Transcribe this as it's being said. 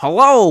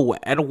Hello,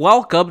 and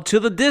welcome to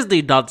the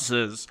Disney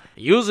Dunces.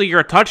 Using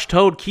your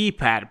touch-tone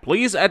keypad,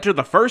 please enter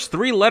the first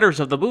three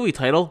letters of the movie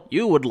title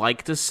you would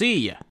like to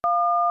see.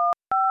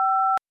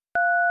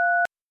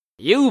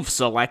 You've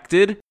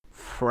selected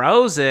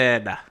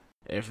Frozen.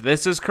 If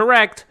this is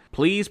correct,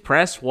 please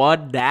press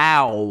 1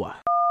 now.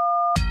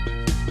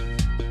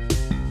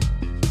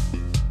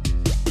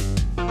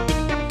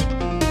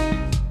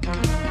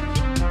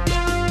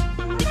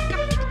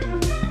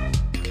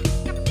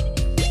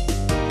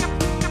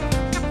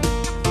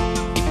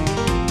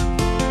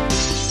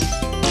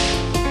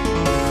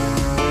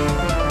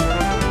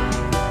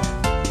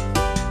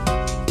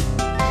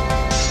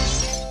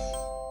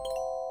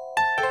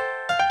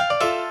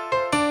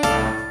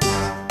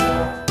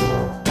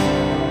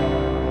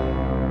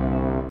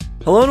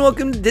 Hello and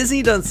welcome to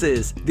Disney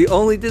Dunces, the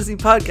only Disney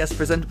podcast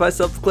presented by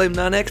self-proclaimed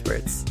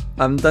non-experts.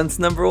 I'm Dunce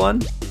number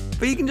 1,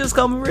 but you can just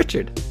call me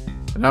Richard.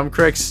 And I'm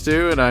Craig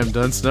Stew, and I'm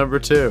Dunce number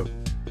 2.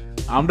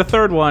 I'm the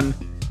third one.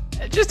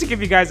 Just to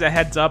give you guys a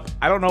heads up,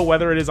 I don't know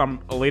whether it is I'm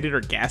elated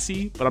or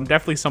gassy, but I'm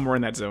definitely somewhere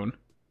in that zone.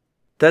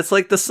 That's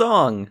like the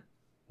song.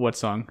 What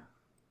song?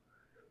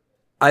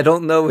 I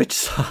don't know which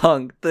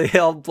song. They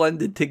all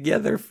blended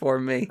together for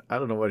me. I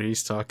don't know what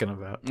he's talking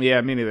about. Yeah,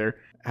 me neither.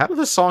 How do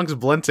the songs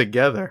blend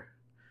together?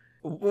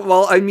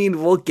 Well, I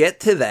mean, we'll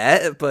get to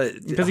that, but...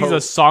 Because he's a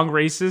song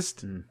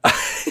racist?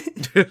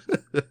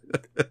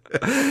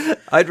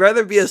 I'd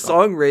rather be a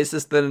song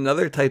racist than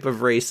another type of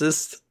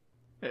racist.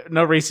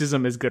 No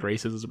racism is good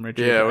racism,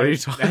 Richard. Yeah, what are you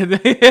talking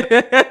about?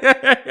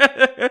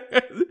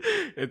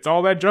 It's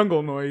all that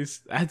jungle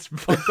noise. That's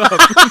fucked up.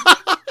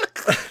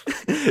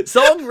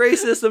 Song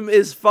racism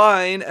is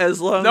fine as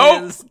long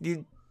as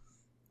you...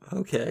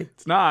 Okay.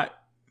 It's not.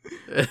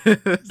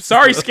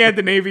 Sorry,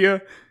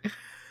 Scandinavia.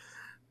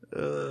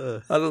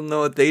 I don't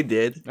know what they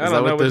did. I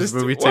don't know what this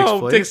movie takes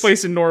place? It takes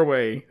place in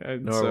Norway. So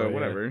Norway,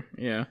 whatever.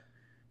 Yeah.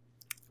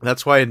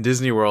 That's why in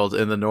Disney World,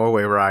 in the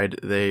Norway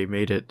ride, they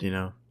made it,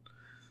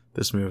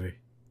 this movie.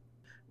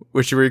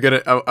 Which you were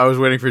gonna... I was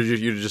waiting for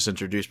you to just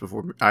introduce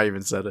before I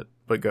even said it.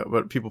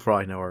 But people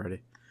probably know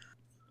already.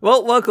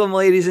 Well, welcome,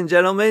 ladies and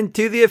gentlemen,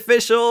 to the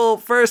official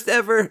first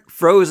ever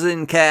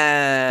Frozen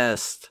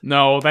cast.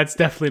 No, that's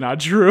definitely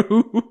not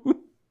true.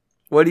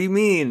 What do you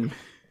mean?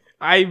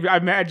 I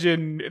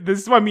imagine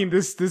this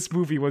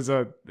movie was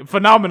a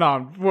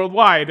phenomenon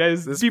worldwide,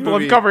 as people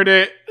have covered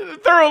it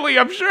thoroughly,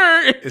 I'm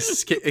sure.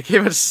 It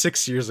came out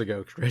 6 years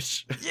ago,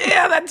 Rich.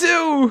 Yeah, that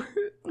too.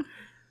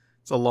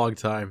 It's a long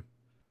time.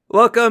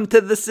 Welcome to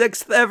the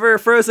 6th ever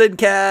Frozen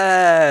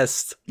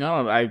cast.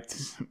 No,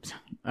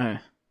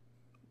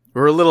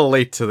 We're a little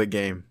late to the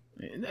game.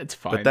 That's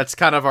fine. But that's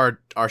kind of our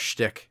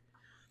shtick.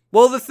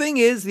 Well, the thing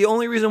is, the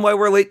only reason why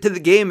we're late to the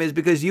game is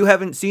because you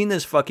haven't seen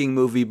this fucking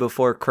movie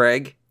before,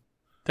 Craig.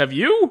 Have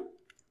you?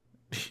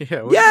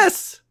 Yeah.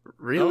 Yes!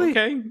 Really?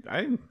 Okay.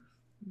 It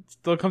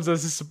still comes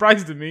as a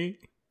surprise to me.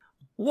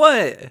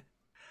 What?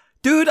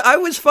 Dude, I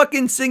was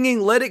fucking singing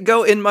Let It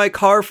Go in my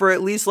car for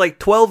at least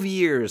 12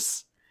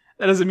 years.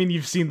 That doesn't mean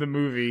you've seen the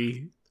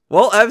movie.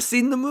 Well, I've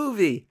seen the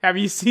movie. Have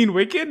you seen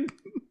Wicked?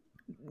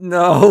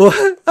 No,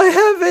 I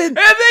haven't.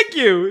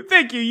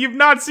 Thank you. You've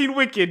not seen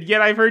Wicked,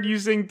 yet I've heard you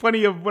sing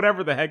plenty of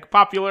whatever the heck.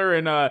 Popular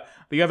and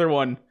the other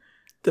one.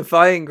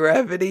 Defying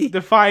Gravity.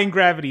 Defying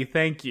Gravity,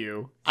 thank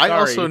you. I Sorry.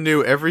 also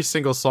knew every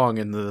single song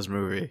in this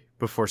movie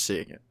before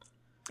seeing it.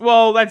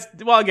 Well,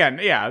 again,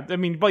 yeah. I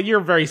mean, but you're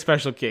a very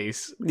special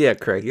case. Yeah,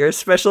 Craig, you're a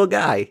special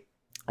guy.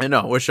 I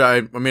know, which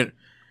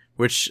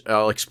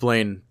I'll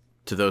explain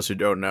to those who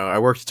don't know. I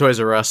worked at Toys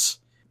R Us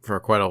for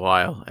quite a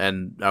while,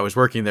 and I was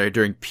working there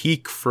during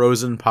peak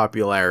Frozen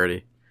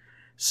popularity.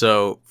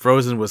 So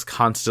Frozen was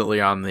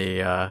constantly on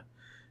the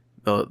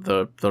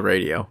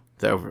radio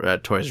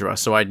at Toys R Us,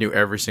 so I knew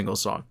every single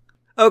song.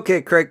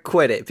 Okay, Craig,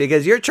 quit it,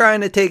 because you're trying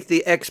to take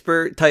the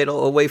expert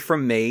title away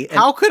from me. And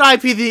how could I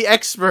be the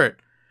expert?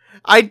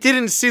 I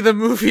didn't see the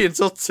movie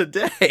until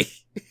today.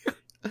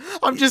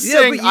 I'm just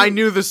saying I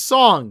knew the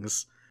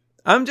songs.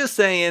 I'm just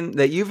saying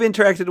that you've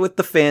interacted with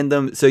the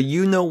fandom, so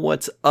you know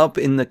what's up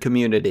in the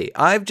community.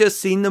 I've just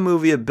seen the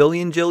movie a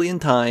billion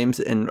jillion times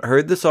and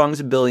heard the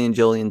songs a billion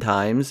jillion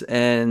times,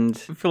 and...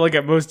 I feel like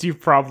at most you've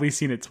probably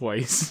seen it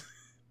twice.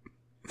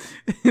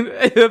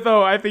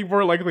 Though I think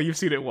more likely you've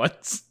seen it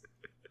once.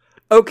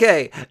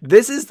 Okay,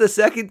 this is the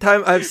second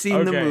time I've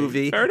seen the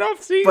movie. Fair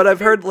enough, but I've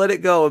heard Let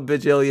It Go a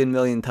bajillion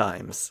million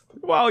times.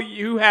 Well,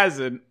 who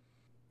hasn't?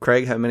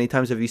 Craig, how many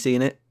times have you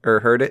seen it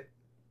or heard it?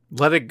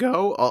 Let It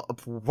Go?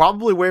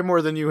 Probably way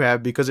more than you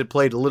have, because it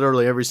played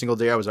literally every single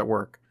day I was at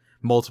work.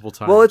 Multiple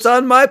times. Well, it's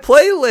on my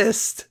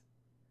playlist.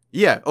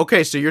 Yeah,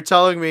 okay, so you're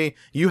telling me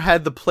you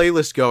had the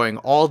playlist going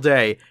all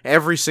day,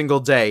 every single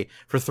day,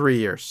 for 3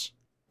 years.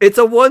 It's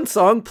a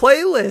one-song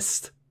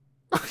playlist.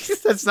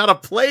 That's not a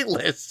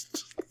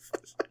playlist.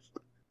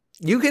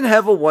 You can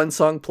have a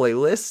one-song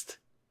playlist.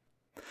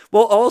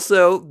 Well,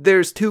 also,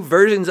 there's two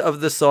versions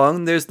of the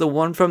song. There's the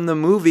one from the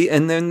movie,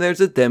 and then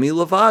there's a Demi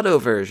Lovato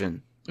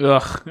version.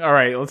 Ugh. All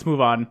right, let's move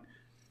on.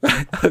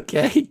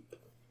 Okay.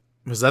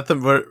 Was that the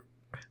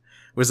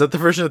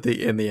version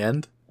in the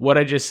end? What'd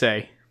I just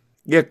say?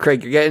 Yeah,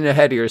 Craig, you're getting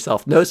ahead of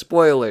yourself. No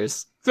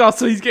spoilers.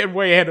 Also, he's getting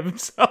way ahead of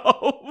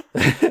himself.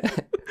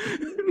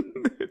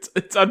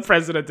 It's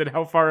unprecedented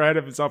how far ahead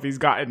of himself he's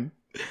gotten.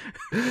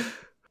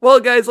 Well,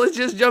 guys, let's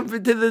just jump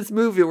into this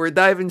movie. We're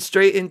diving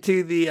straight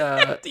into the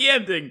The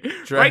ending.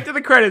 Right to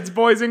the credits,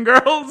 boys and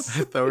girls.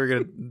 I thought we were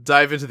going to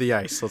dive into the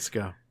ice. Let's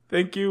go.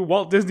 Thank you,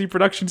 Walt Disney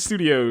Production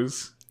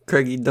Studios.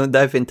 Craig, you don't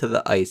dive into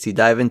the ice. You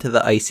dive into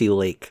the icy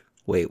lake.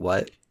 Wait,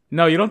 what?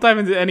 No, you don't dive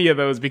into any of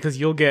those because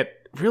you'll get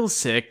real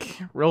sick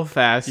real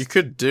fast. You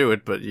could do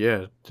it, but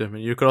yeah. I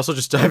mean, you could also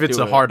just dive into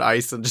do it. hard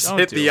ice and just Don't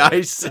hit do the it.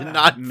 ice and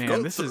not Man,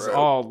 go this is through.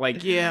 all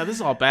like, this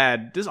is all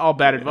bad. This is all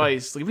bad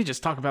advice. Like, if we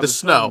just talk about The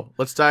snow.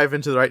 Let's dive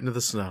right into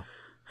the snow.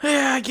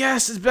 Yeah, I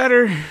guess it's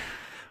better.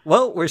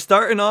 Well, we're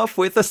starting off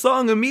with a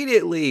song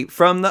immediately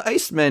from the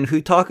Icemen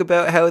who talk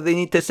about how they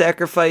need to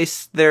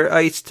sacrifice their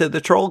ice to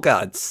the troll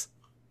gods.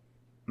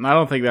 I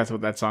don't think that's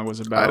what that song was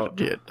about.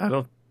 I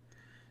don't.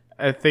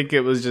 I think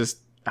it was just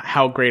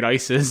how great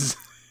ice is.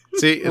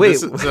 See, Wait.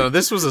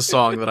 this was a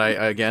song that I,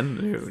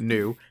 again,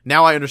 knew.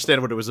 Now I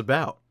understand what it was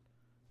about.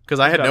 Because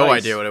I had About no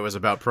ice. idea what it was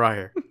about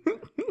prior.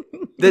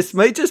 This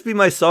might just be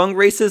my song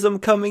racism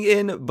coming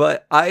in,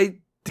 but I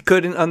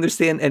couldn't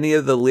understand any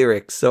of the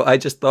lyrics, so I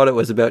just thought it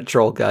was about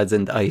troll gods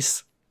and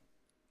ice.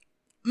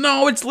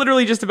 No, it's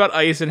literally just about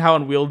ice and how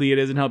unwieldy it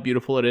is and how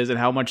beautiful it is and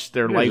how much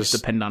their lives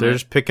depend on They're it.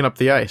 just picking up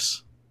the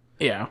ice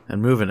Yeah.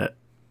 and moving it.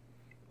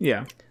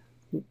 Yeah.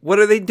 What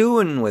are they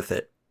doing with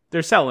it?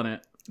 They're selling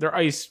it. They're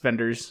ice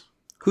vendors.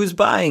 Who's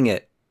buying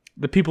it?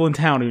 The people in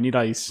town who need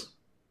ice.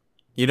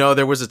 You know,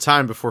 there was a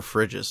time before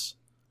fridges.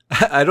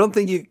 I don't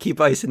think you keep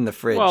ice in the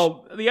fridge.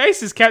 Well, the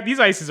ice is kept. These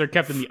ices are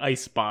kept in the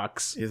ice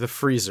box. The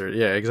freezer.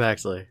 Yeah,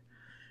 exactly.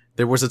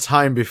 There was a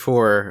time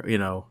before,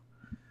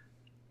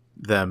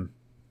 them.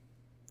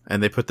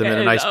 And they put them in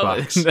an ice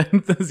box.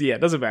 Yeah,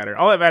 it doesn't matter.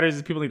 All that matters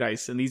is people need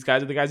ice, and these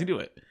guys are the guys who do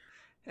it.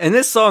 And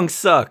this song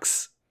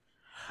sucks.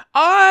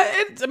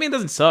 It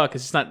doesn't suck.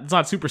 It's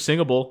not super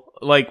singable.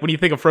 Like when you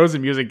think of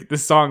Frozen music,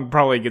 this song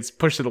probably gets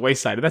pushed to the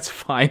wayside, and that's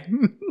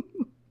fine.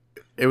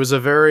 It was a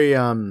very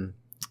more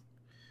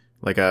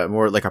like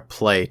a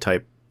play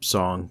type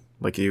song,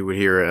 like you would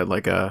hear at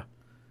like a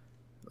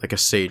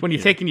stage. When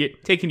you're taking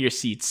your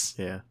seats,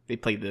 yeah. they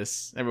play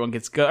this.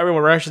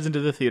 Everyone rushes into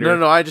the theater.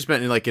 No, I just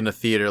meant in a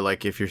theater,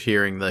 like if you're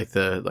hearing this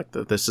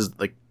is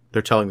like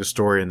they're telling the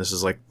story and this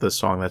is like the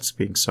song that's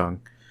being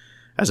sung,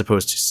 as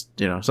opposed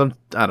to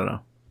I don't know.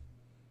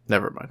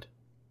 Never mind.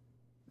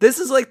 This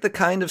is like the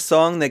kind of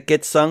song that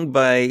gets sung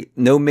by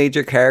no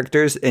major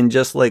characters and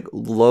just like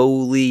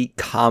lowly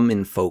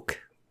common folk.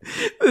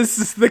 This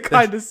is the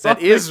kind of song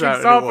that is that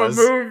kicks what it off was.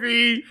 a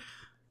movie.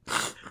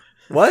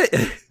 What? We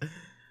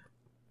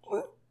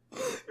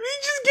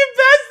just get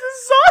past the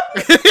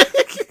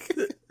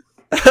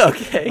song.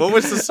 Okay. What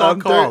was the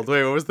song Third- called?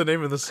 Wait, what was the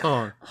name of the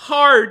song?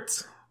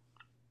 Heart.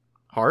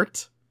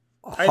 Heart?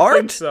 I think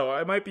Heart? so.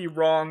 I might be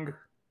wrong.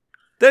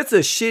 That's a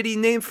shitty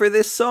name for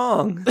this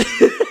song.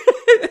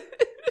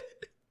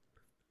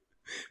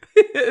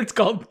 It's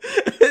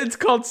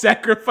called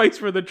Sacrifice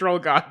for the Troll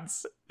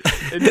Gods.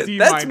 In D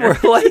That's minor.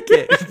 more like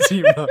it.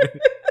 D minor.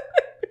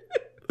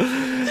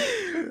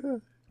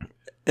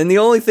 And the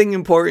only thing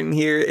important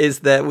here is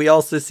that we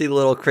also see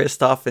little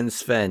Kristoff and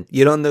Sven.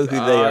 You don't know who they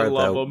I are,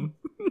 love though, them.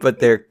 but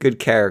they're good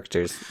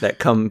characters that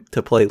come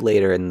to play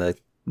later in the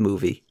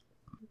movie.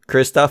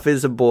 Kristoff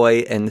is a boy,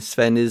 and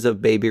Sven is a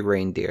baby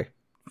reindeer.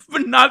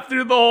 But not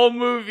through the whole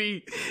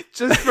movie.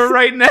 Just for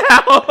right now.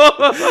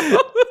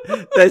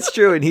 That's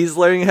true, and he's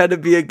learning how to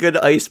be a good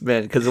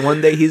Iceman, because one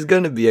day he's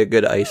going to be a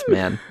good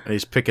Iceman. And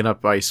he's picking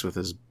up ice with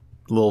his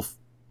little,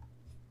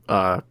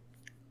 what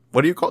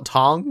do you call it?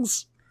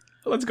 Tongs?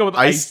 Let's go with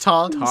Ice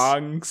tongs?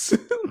 Tongs.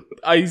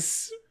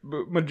 Ice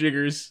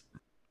majiggers.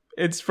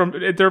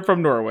 They're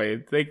from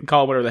Norway. They can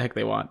call it whatever the heck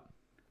they want.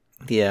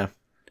 Yeah.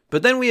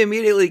 But then we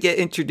immediately get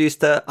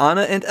introduced to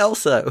Anna and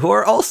Elsa, who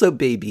are also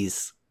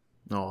babies.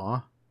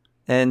 Aw.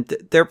 And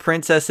they're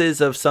princesses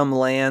of some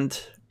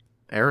land.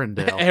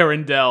 Arendelle.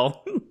 Arendelle.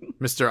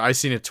 Mr. I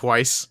Seen It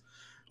Twice.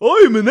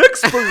 I'm an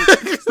expert.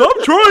 Stop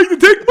trying to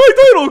take my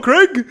title,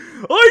 Craig.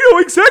 I know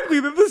exactly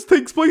that this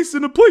takes place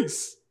in a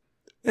place.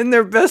 And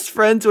they're best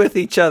friends with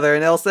each other,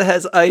 and Elsa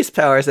has ice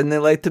powers, and they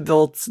like to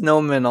build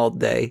snowmen all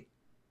day.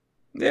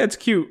 Yeah, it's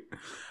cute.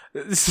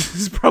 This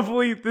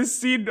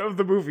scene of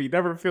the movie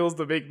never fails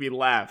to make me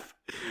laugh,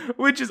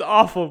 which is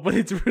awful, but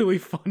it's really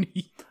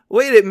funny.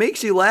 Wait, it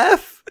makes you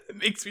laugh? It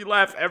makes me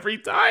laugh every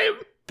time.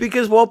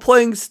 Because while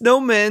playing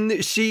snowmen,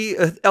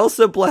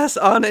 Elsa blasts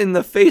Anna in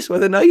the face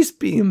with an ice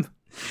beam.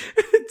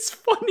 It's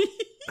funny.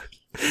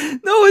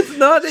 No, it's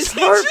not. It's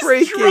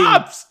heartbreaking.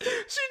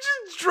 She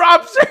just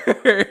drops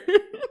her.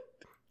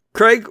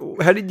 Craig,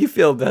 how did you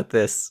feel about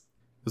this?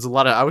 There's a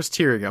lot of... I was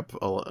tearing up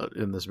a lot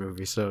in this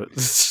movie, so...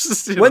 It's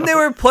just, When they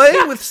were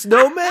playing with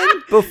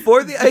snowmen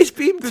before the ice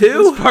beam Did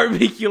too? this part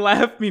make you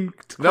laugh? No,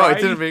 cry?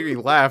 it didn't make me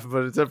laugh,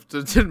 but it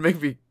didn't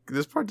make me...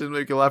 This part didn't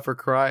make you laugh or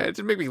cry. It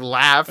didn't make me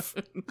laugh.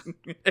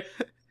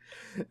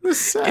 It was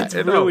sad. It's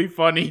really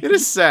funny. It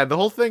is sad. The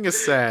whole thing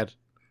is sad.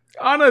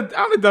 Anna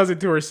does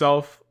it to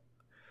herself.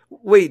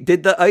 Wait,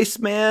 did the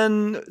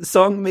Iceman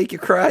song make you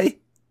cry?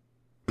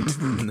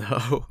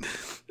 No.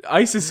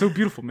 Ice is so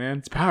beautiful, man.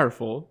 It's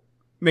powerful.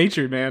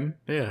 Nature, man.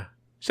 Yeah.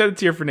 Shed a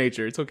tear for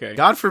nature. It's okay.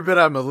 God forbid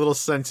I'm a little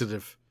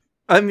sensitive.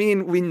 I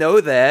mean, we know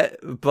that,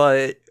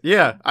 but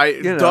Yeah,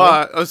 know.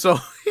 duh. So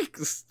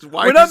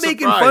why we're are not you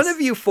making surprised? fun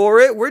of you for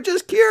it. We're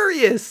just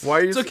curious. Why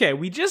are you? It's okay.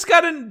 We just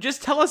gotta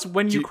just tell us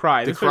when you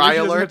cry. the This way cry Richie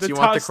doesn't have alerts? to You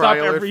want the stop cry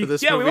alert every- for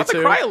this Yeah, we movie want the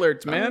too? cry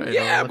alerts, man. Alright,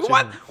 Yeah, I'll we let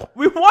want you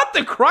we want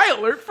the cry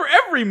alert for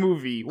every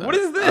movie. What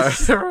is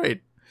this? All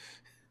right.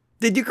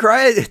 Did you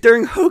cry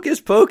during Hocus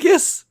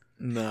Pocus?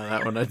 No,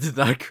 that one I did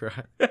not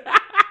cry.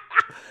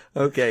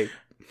 Okay.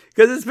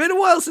 Because it's been a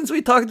while since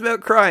we talked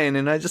about crying,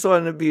 and I just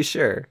wanted to be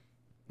sure.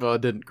 Well, I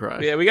didn't cry.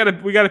 Yeah, we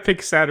gotta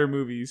pick sadder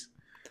movies.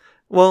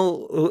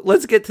 Well,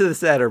 let's get to the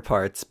sadder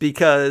parts,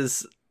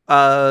 because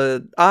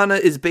Anna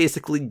is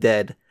basically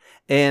dead,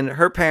 and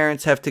her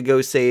parents have to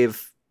go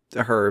save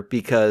her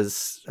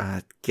because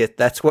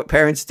that's what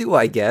parents do,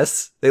 I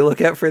guess. They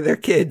look out for their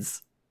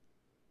kids.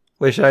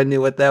 Wish I knew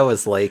what that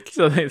was like.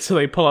 So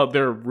they pull out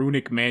their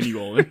runic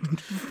manual and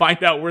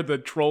find out where the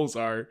trolls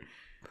are.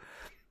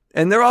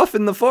 And they're off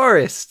in the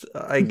forest,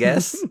 I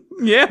guess.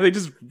 Yeah, they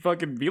just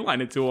fucking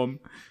beeline it to them.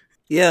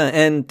 Yeah,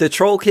 and the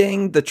Troll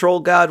King, the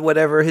Troll God,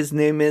 whatever his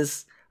name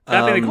is.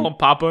 I think they call him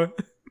Papa.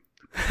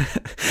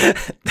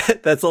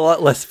 That's a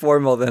lot less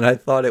formal than I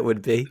thought it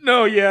would be.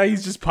 No, yeah,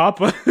 he's just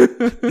Papa.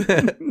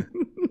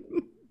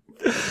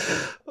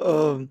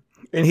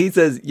 And he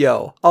says,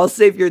 yo, I'll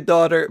save your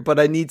daughter, but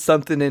I need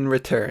something in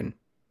return.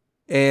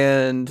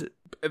 And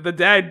The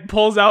dad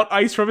pulls out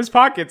ice from his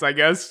pockets, I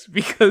guess,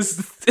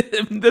 because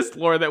in this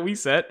lore that we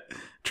set,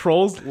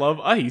 trolls love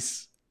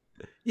ice.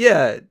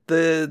 yeah,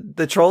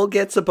 the troll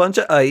gets a bunch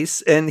of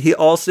ice, and he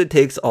also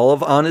takes all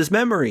of Anna's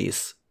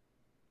memories.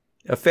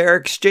 A fair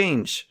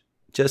exchange,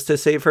 just to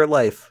save her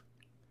life.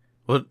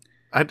 Well,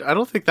 I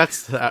don't think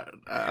that's that.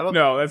 I don't.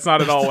 No, that's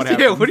not at all what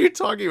happened. Yeah, what are you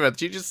talking about?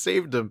 She just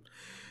saved him.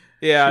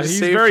 Yeah, She he's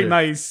saved very her.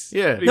 nice.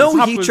 Yeah. Because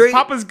No, he trade-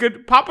 Papa's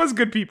good. Papa's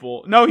good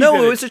people. No, he No,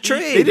 didn't. it was a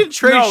trade. They didn't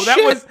trade No, that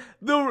shit. was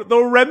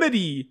the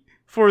remedy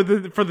for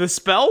the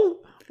spell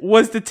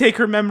was to take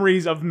her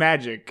memories of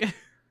magic.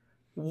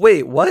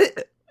 Wait,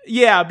 what?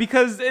 Yeah,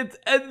 because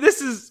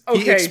this is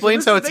okay. He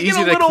explains so how this- it's they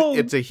get easy a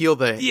little- to heal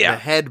the Yeah.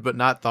 head, but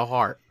not the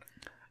heart.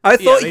 I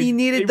thought they- he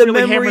needed they the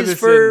really hammer memories this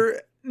for in.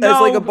 as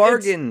No, like a it's-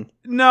 bargain.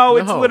 No,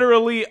 it's No.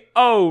 literally,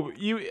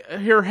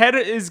 her head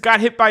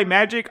got hit by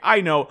magic. I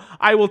know.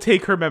 I will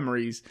take her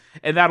memories,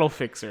 and that'll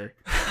fix her.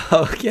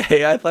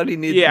 Okay, I thought he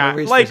needed Yeah,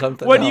 memories like for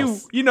something when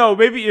else.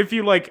 maybe if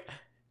you like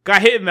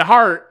got hit in the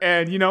heart,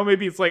 and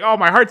maybe it's like, oh,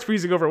 my heart's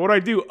freezing over. What do I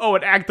do? Oh,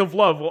 an act of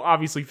love will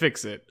obviously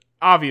fix it.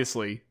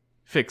 Obviously,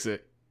 fix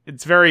it.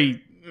 It's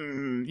very,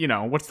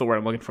 what's the word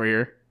I'm looking for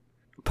here?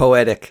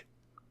 Poetic.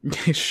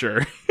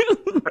 Sure.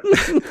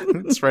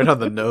 It's right on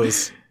the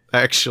nose,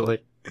 actually.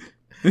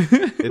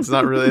 It's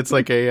not really. It's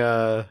like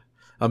a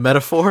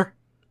metaphor.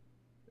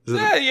 Is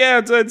it-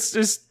 Yeah,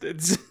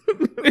 it's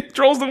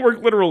trolls don't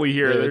work literally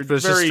here. Yeah, They're but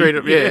it's very, just straight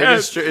up.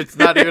 Yeah, it's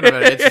not even a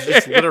metaphor. It's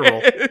just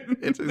literal.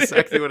 It's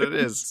exactly what it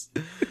is.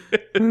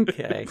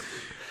 Okay.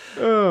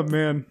 Oh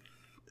man.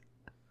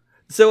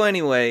 So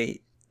anyway,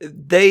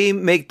 they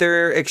make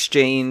their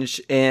exchange,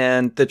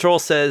 and the troll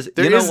says,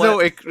 There's "You know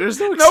what? there's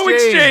no exchange. No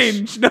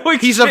exchange. No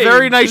exchange. He's a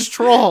very nice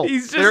troll.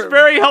 He's just They're-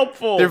 very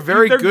helpful. they're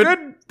very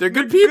good- they're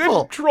good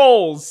people. Good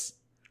trolls.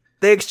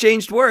 They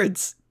exchanged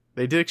words."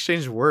 They did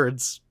exchange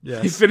words. They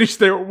Yes. finished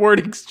their word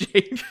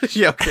exchange.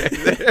 Yeah.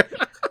 Okay.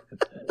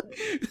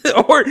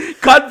 Or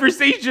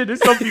conversation, as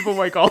some people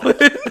might call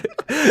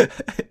it.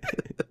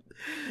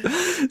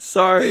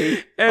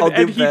 Sorry, I'll do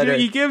And better.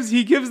 he gives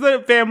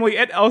the family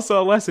and Elsa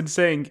a lesson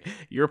saying,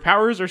 your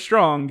powers are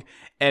strong,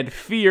 and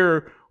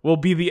fear will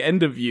be the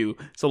end of you.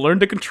 So learn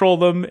to control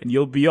them, and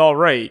you'll be all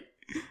right.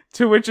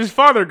 To which his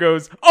father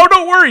goes, oh,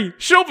 don't worry,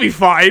 she'll be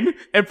fine,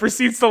 and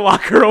proceeds to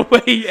lock her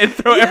away and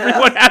throw Yeah.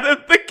 everyone out of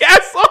the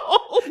castle.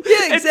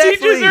 Yeah, And teaches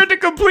exactly. her to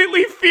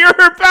completely fear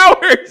her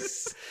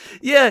powers.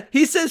 Yeah,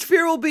 he says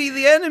fear will be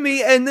the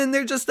enemy, and then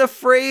they're just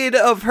afraid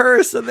of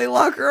her, so they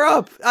lock her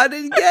up. I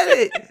didn't get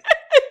it.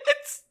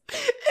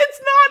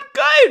 It's not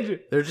good.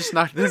 They're just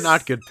not. They're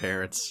not good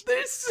parents.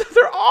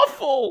 They're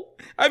awful.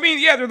 I mean,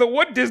 yeah, they're the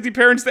one Disney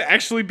parents to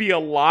actually be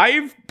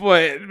alive,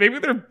 but maybe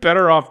they're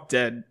better off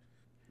dead.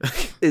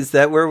 Is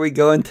that where we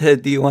go into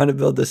Do You Want to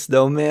Build a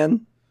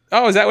Snowman?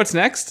 Oh, is that what's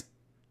next?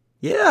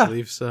 I Yeah.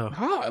 believe so.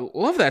 Oh, I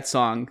love that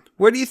song.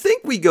 Where do you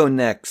think we go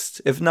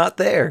next, if not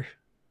there?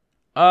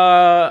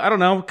 I don't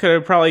know.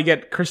 Could probably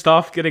get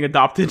Kristoff getting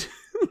adopted.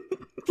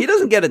 He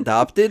doesn't get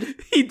adopted.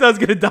 He does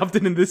get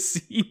adopted in this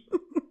scene.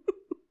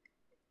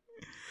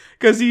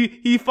 Because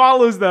he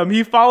follows them.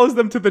 He follows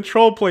them to the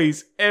troll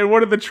place. And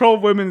one of the troll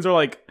women's are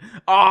like,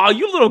 aw,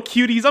 you little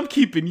cuties, I'm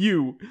keeping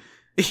you.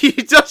 She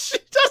does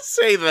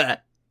say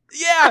that.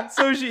 Yeah.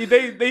 So during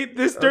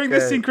this Okay.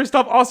 scene,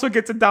 Kristoff also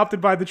gets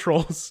adopted by the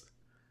trolls.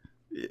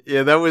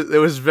 Yeah, it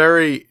was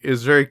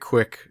very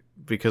quick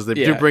because they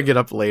do Yeah. bring it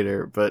up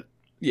later, but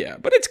Yeah,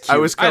 but it's cute. I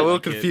was a little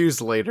like it.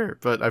 confused later,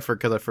 but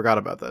because I forgot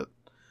about that.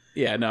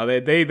 Yeah, no, they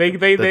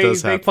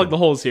does happen. plug the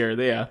holes here.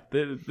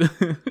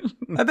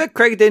 I bet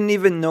Craig didn't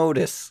even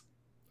notice.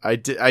 I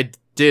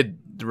did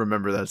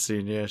remember that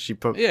scene. Yeah,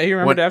 Yeah, he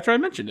remembered after I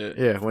mentioned it.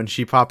 Yeah, when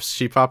she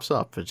pops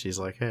up and she's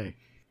like, "Hey."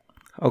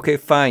 Okay,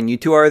 fine. You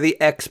two are the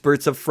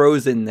experts of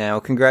Frozen now.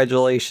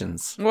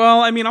 Congratulations.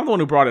 Well, I mean, I'm the one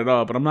who brought it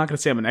up, but I'm not going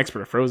to say I'm an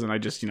expert at Frozen. I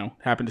just,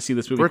 happened to see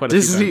this movie We're quite a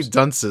few Disney times.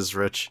 dunces,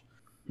 Rich.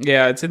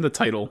 Yeah, it's in the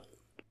title.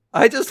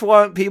 I just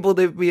want people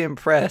to be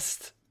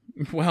impressed.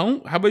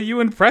 Well, how about you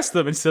impress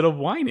them instead of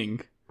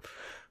whining?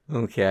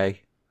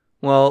 Okay.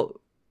 Well,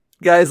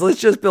 guys,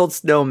 let's just build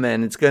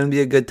snowmen. It's going to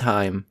be a good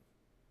time.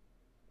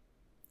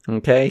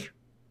 Okay?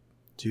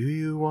 Do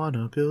you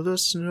wanna build a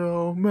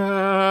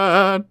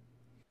snowman?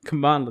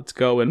 Come on, let's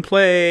go and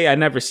play. I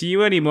never see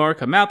you anymore.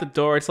 Come out the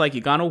door. It's like you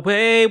gone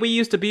away. We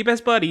used to be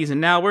best buddies, and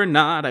now we're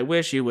not. I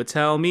wish you would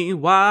tell me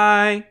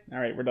why. All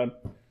right, we're done.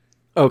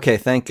 Okay,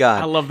 thank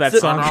God. I love that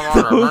song.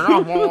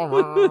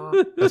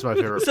 That's my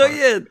favorite So part.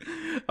 yeah,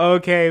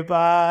 Okay,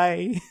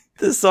 bye.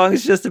 this song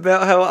is just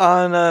about how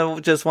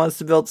Anna just wants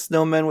to build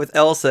snowmen with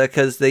Elsa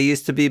because they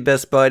used to be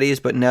best buddies,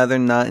 but now they're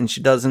not, and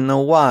she doesn't know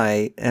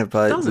why.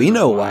 But Doesn't we know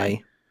know why.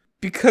 why.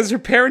 Because her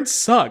parents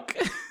suck.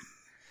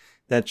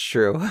 That's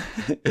true.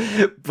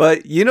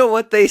 But you know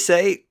what they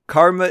say?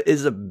 Karma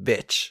is a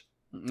bitch.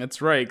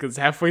 That's right, because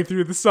halfway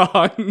through the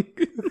song.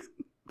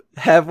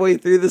 Halfway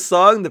through the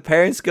song, the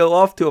parents go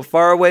off to a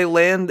faraway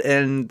land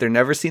and they're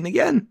never seen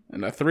again.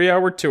 And a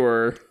 3-hour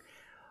tour.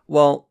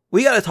 Well,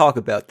 we gotta talk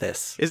about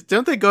this.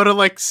 Don't they go to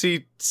like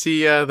see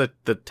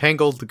the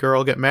Tangled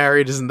girl get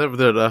married? Isn't that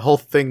the whole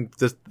thing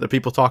that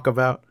people talk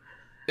about?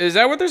 Is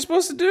that what they're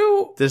supposed to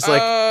do? There's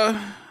like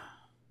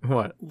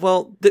what?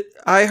 Well,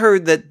 I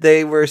heard that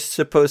they were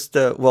supposed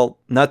to, well,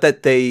 not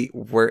that they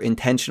were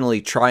intentionally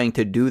trying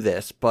to do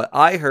this, but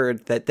I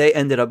heard that they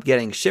ended up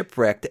getting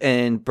shipwrecked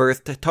and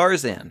birthed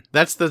Tarzan.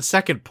 That's the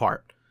second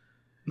part.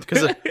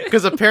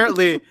 Because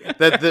apparently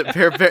that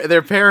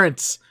their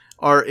parents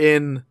are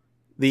in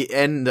the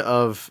end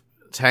of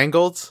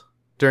Tangled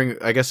during.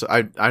 I guess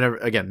I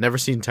never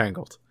seen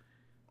Tangled.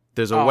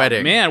 There's a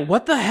wedding. Man,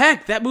 what the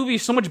heck? That movie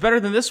is so much better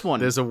than this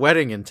one. There's a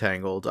wedding in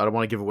Tangled. I don't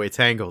want to give away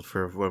Tangled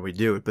for when we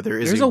do it, but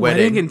there's a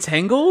wedding in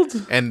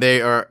Tangled? and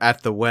they are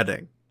at the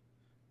wedding,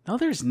 No,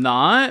 there's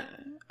not.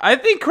 I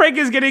think Craig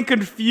is getting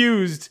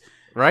confused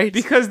right?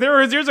 because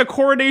there's a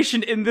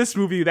coronation in this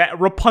movie that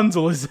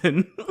Rapunzel is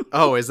in.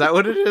 Oh, is that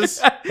what it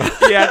is?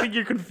 Yeah, I think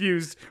you're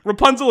confused.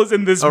 Rapunzel is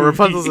in this movie.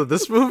 Rapunzel's in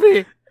this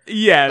movie?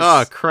 Yes.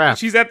 Oh, crap.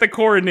 She's at the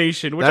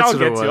coronation, which That's I'll what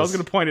get it to. I was was.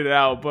 going to point it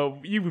out,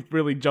 but you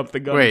really jumped the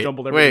gun and Wait,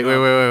 jumbled wait,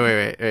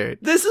 everything up.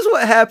 wait. This is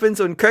what happens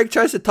when Craig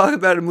tries to talk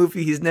about a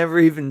movie he's never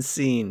even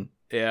seen.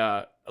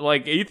 Yeah.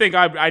 Like, you think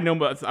I know,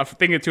 but I'm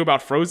thinking too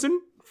about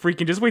Frozen?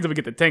 Freaking just wait till we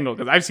get to Tangled,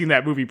 because I've seen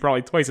that movie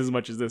probably twice as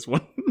much as this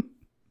one.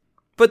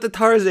 But the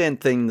Tarzan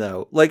thing,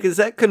 though, like, is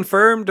that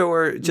confirmed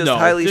or just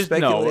highly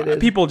speculated? No,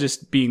 people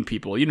just being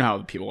people. You know how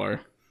people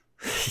are.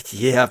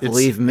 Yeah,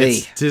 believe me.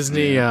 It's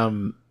Disney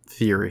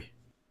theory.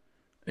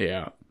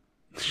 Yeah.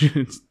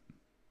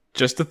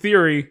 Just a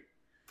theory.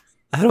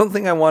 I don't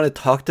think I want to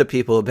talk to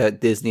people about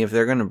Disney if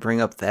they're going to bring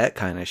up that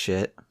kind of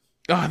shit.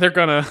 Oh, they're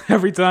gonna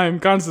every time,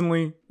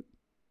 constantly.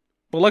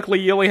 But luckily,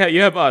 you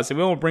have us, and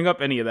we won't bring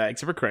up any of that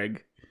except for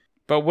Craig.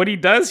 But what he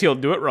does, he'll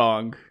do it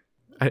wrong.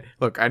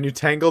 I knew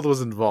Tangled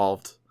was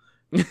involved.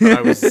 But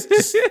I was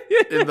just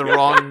in the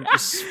wrong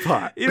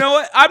spot. You know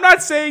what? I'm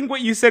not saying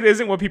what you said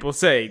isn't what people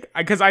say,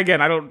 because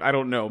again, I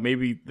don't know.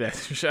 Maybe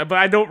that, but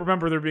I don't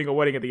remember there being a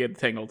wedding at the end of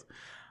Tangled.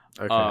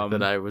 Okay,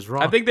 then I was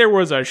wrong. I think there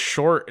was a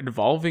short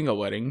involving a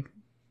wedding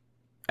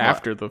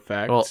after the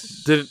fact. Well,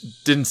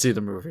 didn't see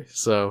the movie,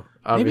 so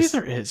maybe obviously.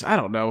 there is. I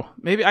don't know.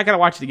 Maybe I gotta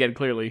watch it again.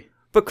 Clearly,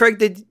 But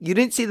Craig, you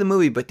didn't see the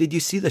movie, but did you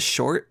see the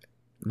short?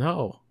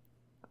 No.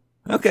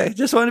 Okay,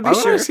 just want to Why be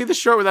would sure. I see the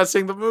short without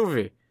seeing the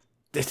movie?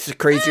 It's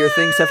crazier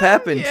things have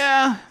happened.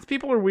 yeah,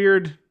 people are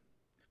weird.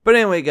 But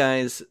anyway,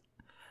 guys,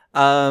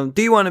 do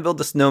you want to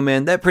build a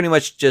snowman? That pretty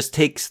much just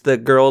takes the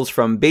girls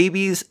from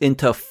babies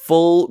into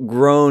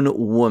full-grown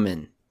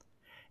women.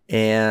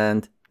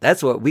 And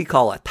that's what we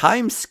call a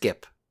time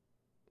skip.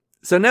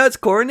 So now it's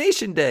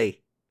Coronation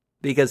Day,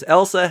 because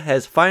Elsa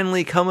has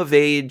finally come of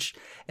age,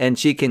 and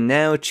she can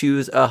now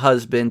choose a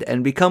husband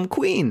and become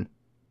queen.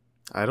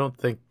 I don't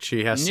think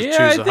she has to choose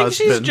I a think husband.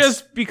 she's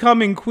just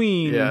becoming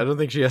queen. Yeah, I don't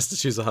think she has to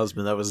choose a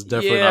husband. That was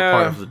definitely not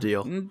part of the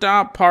deal.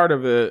 Not part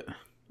of it.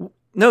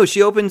 No,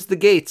 she opens the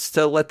gates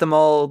to let them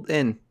all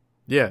in.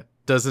 Yeah,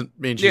 doesn't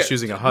mean she's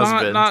choosing a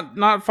husband.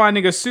 Not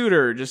finding a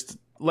suitor, just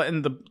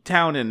letting the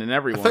town in and I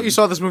everyone. thought you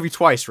saw this movie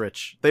twice,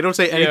 Rich. They don't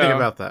say anything Yeah.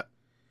 about that.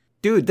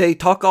 Dude, they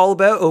talk all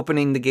about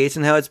opening the gates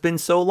and how it's been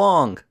so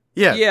long.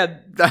 Yeah, Yeah,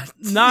 that's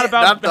not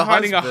about the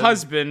finding a husband.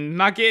 husband,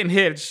 not getting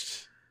hitched.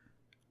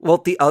 Well,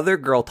 the other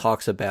girl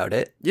talks about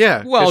it.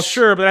 Yeah, Well, 'cause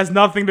sure, but that has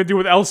nothing to do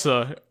with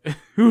Elsa,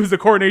 who the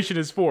coronation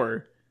is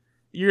for.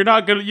 You're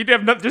not gonna.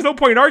 There's no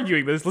point in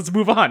arguing this. Let's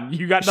move on.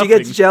 You got She nothing.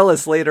 gets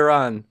jealous later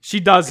on She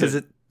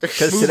doesn't.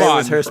 because Move today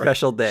was on. her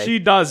special day. She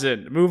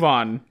doesn't. Move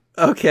on.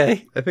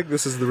 Okay. I think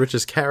this is the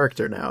richest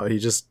character now. He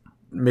just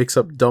makes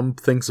up dumb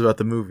things about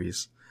the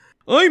movies.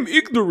 I'm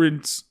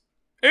ignorant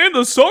and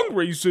a song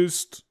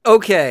racist.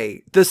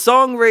 Okay, the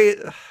song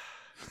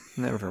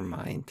never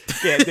mind.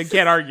 They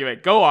can't argue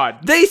it. Go on.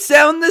 They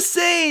sound the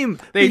same.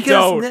 They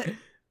don't.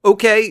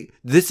 Okay,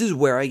 this is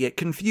where I get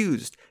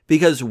confused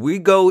because we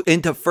go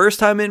into First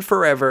Time in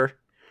Forever,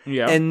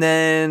 Yeah. and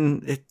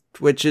then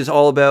which is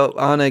all about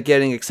Anna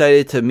getting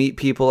excited to meet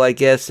people, I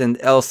guess, and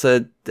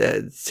Elsa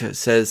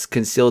says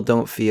 "Conceal,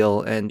 don't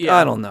feel," and Yeah.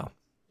 I don't know.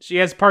 She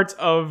has parts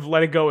of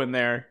Let It Go in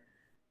there.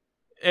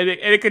 And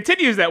it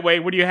continues that way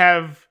when you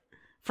have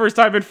First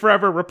Time in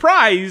Forever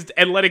reprised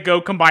and Let It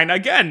Go combined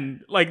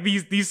again. Like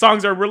these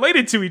songs are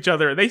related to each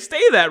other. They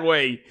stay that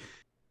way.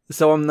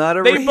 So I'm not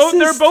a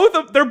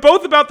racist. They're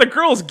both about the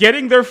girls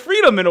getting their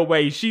freedom in a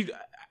way.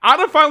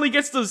 Anna finally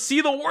gets to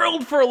see the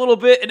world for a little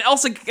bit, and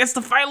Elsa gets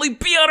to finally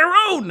be on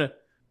her own.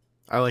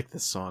 I like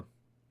this song.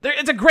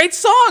 It's a great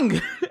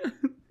song.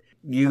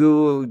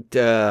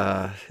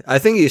 I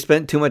think you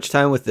spent too much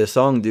time with this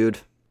song, dude.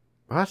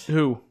 What?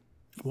 Who?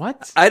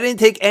 What? I didn't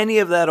take any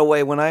of that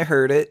away when I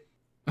heard it.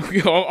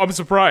 I'm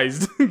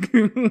surprised. I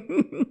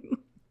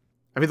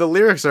mean, the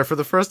lyrics are for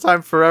the first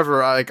time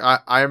forever. I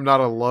am not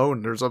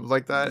alone or something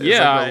like that.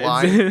 Yeah, It's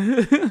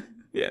like the line.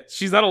 yeah,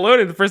 she's not alone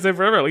in the First Time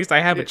Forever. At least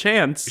I have a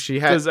chance.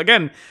 Because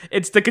again,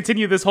 it's to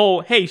continue this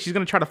whole. Hey, she's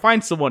gonna try to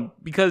find someone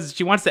because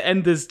she wants to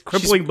end this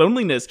crippling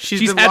loneliness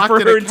she's been had for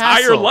locked in her a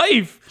entire castle.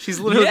 life. She's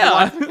literally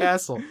locked in a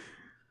castle.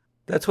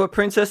 That's what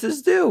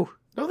princesses do.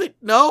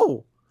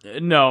 No.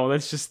 No,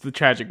 that's just the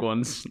tragic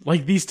ones,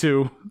 like these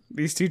two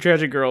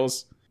tragic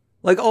girls.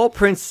 Like all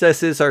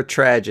princesses are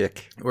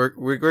tragic.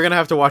 We're gonna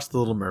have to watch The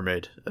Little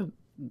Mermaid.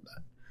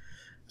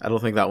 I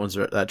don't think that one's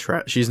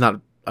that she's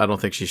not. I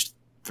don't think she's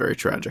very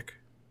tragic.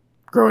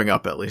 Growing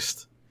up, at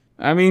least.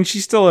 I mean,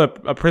 she's still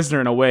a prisoner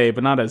in a way,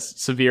 but not as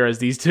severe as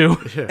these two.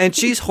 And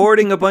she's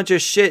hoarding a bunch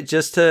of shit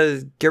just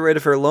to get rid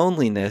of her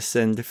loneliness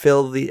and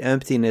fill the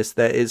emptiness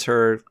that is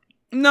her.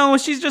 No,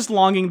 she's just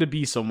longing to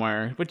be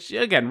somewhere, which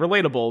again,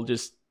 relatable.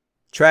 Just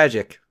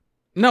tragic.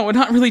 No,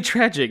 not really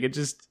tragic. It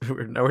just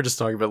now we're just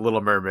talking about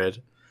Little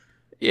Mermaid.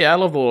 Yeah, I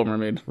love The Little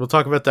Mermaid. We'll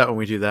talk about that when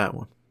we do that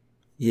one.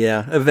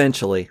 Yeah,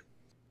 eventually.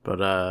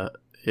 But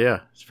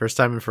yeah, it's First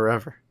Time in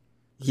Forever.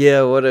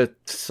 Yeah, what a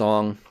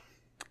song.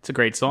 It's a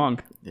great song.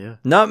 Yeah.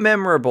 Not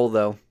memorable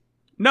though.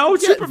 No,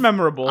 it's super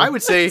memorable. I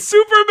would say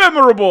super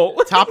memorable.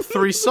 Top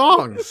 3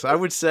 songs, I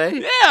would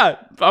say. Yeah,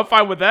 I'm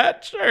fine with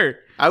that. Sure.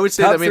 I would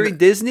say top 3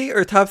 Disney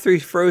or top 3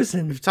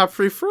 Frozen? Top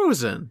 3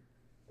 Frozen.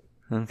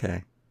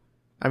 Okay.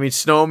 I mean,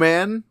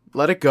 Snowman,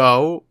 Let It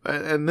Go,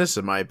 and this,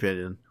 in my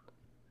opinion.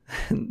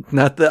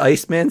 Not the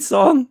Iceman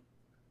song?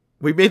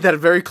 We made that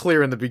very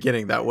clear in the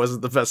beginning. That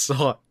wasn't the best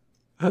song.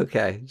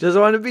 Okay. Just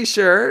want to be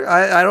sure.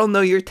 I don't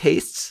know your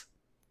tastes.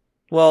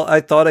 Well,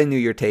 I thought I knew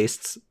your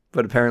tastes,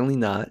 but apparently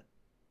not.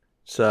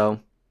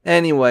 So,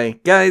 anyway,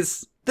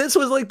 guys, this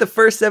was like the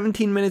first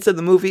 17 minutes of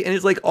the movie, and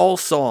it's like all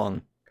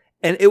song.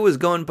 And it was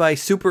going by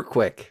super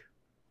quick.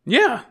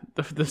 Yeah,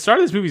 the start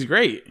of this movie's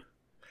great.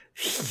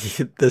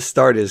 The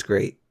start is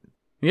great.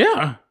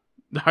 Yeah,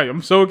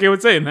 I'm so okay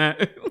with saying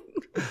that.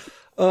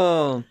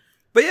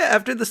 But yeah,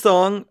 after the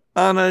song,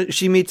 Anna,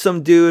 she meets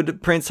some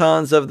dude, Prince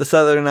Hans of the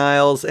Southern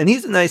Isles, and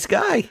he's a nice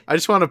guy. I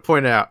just want to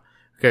point out,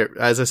 okay,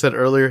 as I said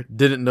earlier,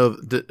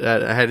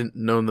 I hadn't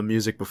known the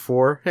music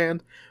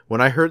beforehand. When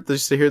I heard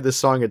this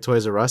song at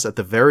Toys R Us, at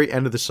the very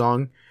end of the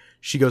song,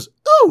 she goes,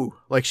 "Ooh!"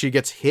 Like she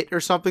gets hit or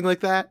something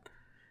like that.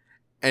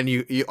 And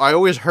I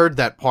always heard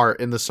that part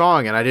in the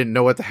song, and I didn't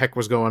know what the heck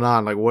was going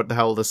on. Like, what the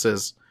hell this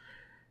is?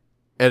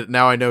 And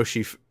now I know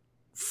she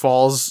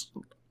falls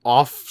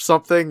off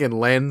something and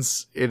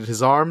lands in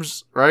his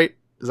arms, right?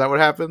 Is that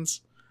what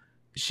happens?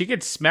 She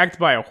gets smacked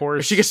by a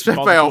horse. She gets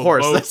smacked by a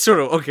horse. That's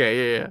sort of,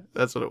 okay, yeah.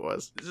 That's what it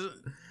was.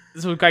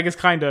 So I guess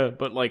kinda,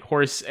 but like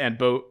horse and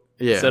boat.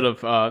 Yeah. Instead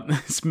of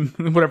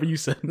whatever you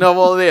said. No,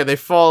 well, yeah, they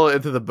fall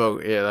into the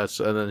boat. Yeah,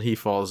 and then he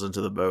falls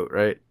into the boat,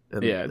 right?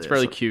 And yeah, it's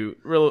really cute.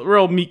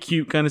 Real meet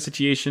cute kind of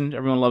situation.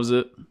 Everyone loves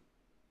it.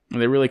 And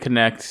they really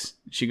connect.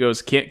 She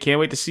goes, can't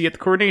wait to see you at the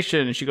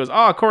coronation. And she goes,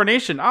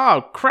 coronation.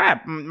 Oh,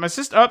 crap. My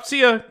sister, up,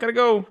 see ya. Gotta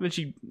go. Then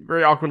she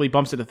very awkwardly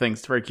bumps into things.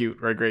 It's very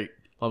cute. Very great.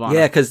 Love Anna.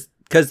 Yeah, because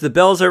the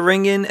bells are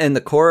ringing and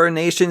the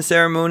coronation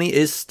ceremony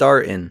is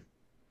starting.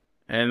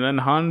 And then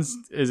Hans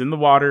is in the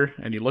water,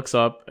 and he looks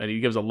up, and he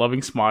gives a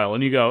loving smile,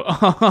 and you go,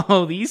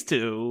 oh, these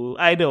two.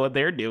 I know what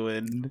they're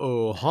doing.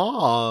 Oh,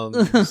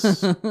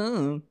 Hans.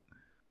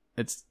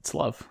 It's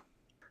love.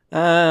 It's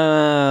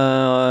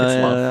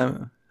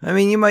love. I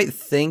mean, you might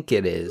think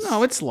it is.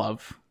 No, it's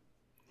love.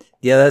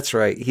 Yeah, that's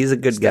right. He's a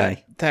good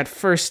guy. That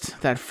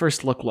first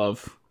look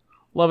love.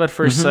 Love at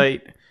first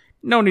sight.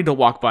 No need to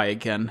walk by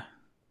again.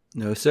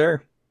 No,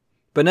 sir.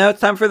 But now it's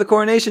time for the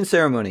coronation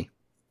ceremony.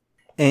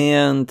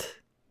 And,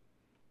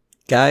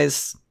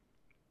 guys,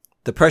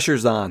 the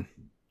pressure's on.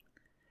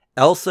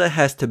 Elsa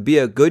has to be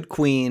a good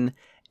queen,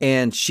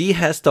 and she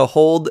has to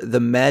hold the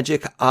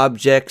magic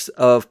objects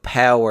of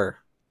power.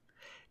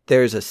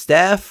 There's a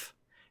staff,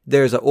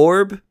 there's an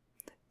orb,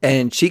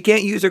 and she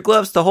can't use her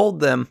gloves to hold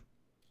them.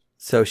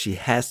 So she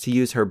has to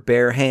use her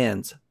bare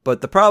hands.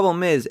 But the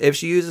problem is, if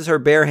she uses her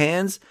bare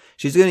hands,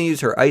 she's going to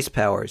use her ice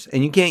powers.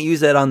 And you can't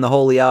use that on the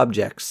holy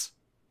objects.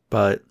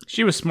 But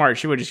She was smart.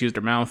 She would have just used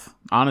her mouth,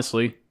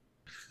 honestly.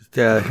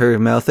 her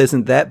mouth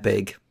isn't that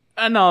big.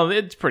 No,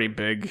 it's pretty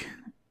big.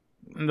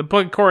 And the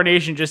book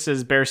Coronation just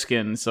says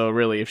bearskin, so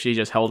really, if she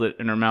just held it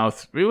in her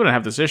mouth, we wouldn't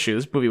have this issue.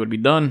 This movie would be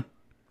done.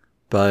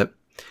 But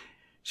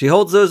she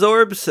holds those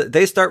orbs,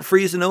 they start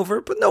freezing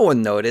over, but no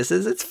one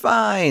notices. It's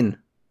fine.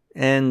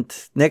 And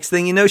next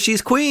thing you know,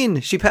 she's queen.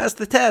 She passed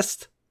the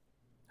test.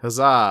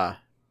 Huzzah!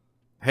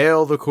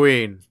 Hail the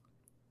queen!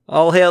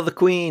 All hail the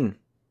queen.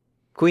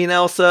 Queen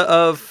Elsa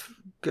of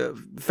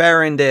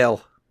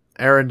Farendale.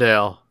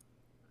 Arendelle.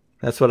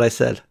 That's what I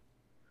said.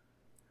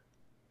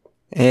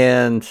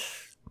 And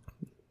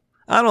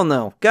I don't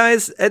know.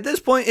 Guys, at this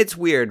point, it's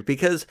weird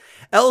because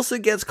Elsa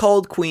gets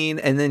called queen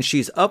and then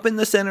she's up in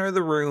the center of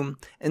the room.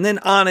 And then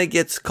Anna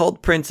gets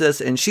called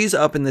princess and she's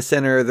up in the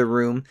center of the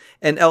room.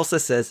 And Elsa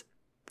says,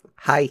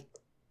 hi.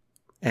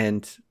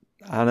 And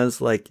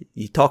Anna's like,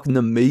 you talking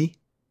to me?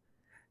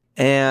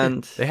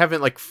 And They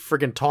haven't like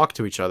friggin' talked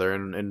to each other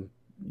in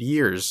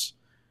years.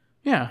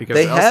 Yeah. Because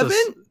they Elsa's-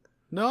 haven't?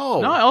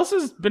 No. No,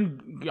 Elsa's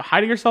been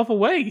hiding herself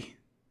away.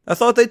 I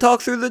thought they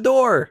talked through the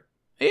door.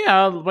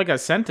 Yeah, like a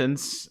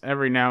sentence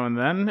every now and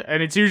then.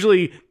 And it's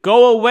usually,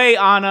 go away,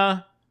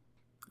 Anna.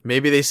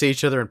 Maybe they see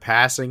each other in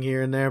passing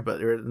here and there, but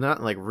they're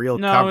not like real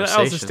No,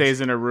 conversations. Elsa stays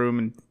in her room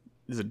and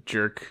is a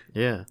jerk.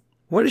 Yeah.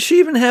 What does she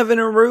even have in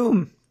her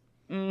room?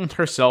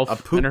 Herself. A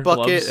poop and her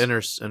bucket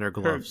gloves. and her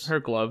gloves. Her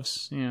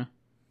gloves, yeah.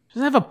 She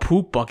doesn't have a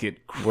poop bucket.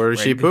 Where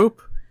does she Craig.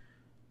 poop?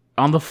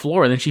 On the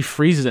floor, and then she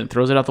freezes it and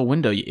throws it out the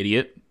window, you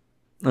idiot.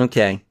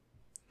 Okay.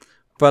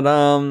 But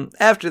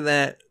after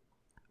that,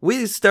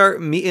 we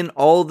start meeting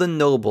all the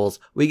nobles.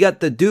 We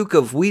got the Duke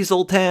of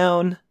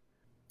Weaseltown,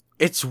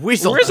 It's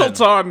Weasel.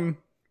 Grizzleton!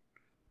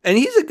 and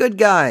he's a good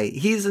guy.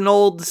 He's an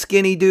old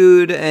skinny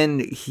dude,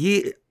 and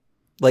he's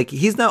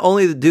not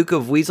only the Duke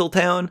of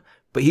Weaseltown,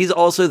 but he's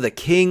also the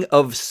King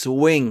of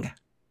Swing.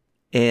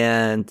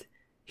 And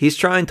he's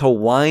trying to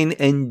wine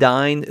and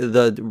dine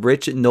the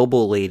rich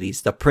noble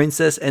ladies, the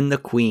princess and the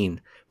queen.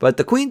 But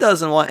the queen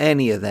doesn't want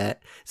any of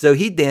that, so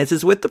he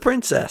dances with the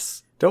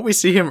princess. Don't we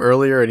see him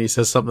earlier and he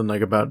says something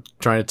like about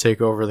trying to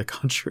take over the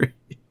country?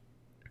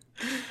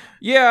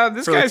 Yeah,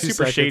 this For like guy's 2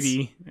 super seconds.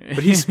 shady.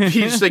 But he's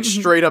just like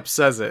straight up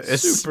says it. It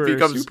super,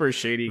 becomes super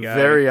shady guy.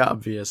 very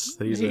obvious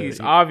that He's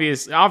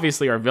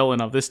obviously our villain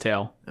of this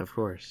tale. of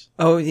course.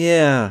 Oh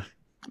yeah.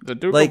 The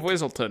Duke Like- of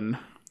Weaselton.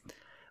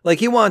 Like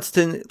he wants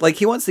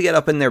to get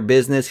up in their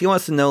business. He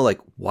wants to know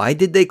why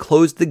did they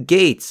close the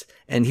gates?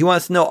 And he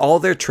wants to know all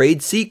their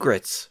trade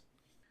secrets.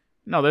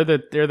 No,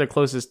 they're the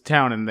closest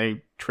town and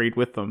they trade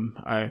with them.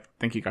 I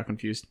think you got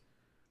confused.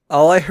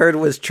 All I heard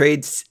was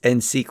trades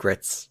and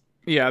secrets.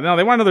 Yeah, no,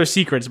 they want to know their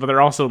secrets, but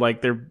they're also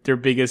like their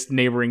biggest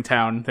neighboring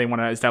town. They want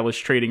to establish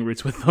trading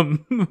routes with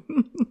them.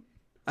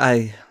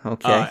 Okay.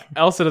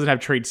 Elsa doesn't have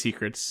trade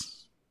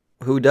secrets.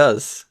 Who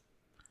does?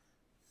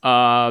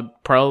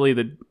 Probably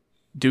the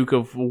Duke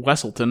of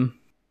Weselton,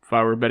 if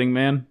I were a betting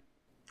man.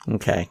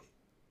 Okay.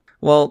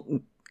 Well,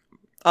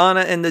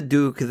 Anna and the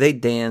Duke, they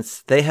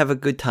dance. They have a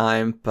good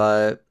time,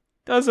 but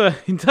He does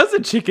a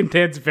chicken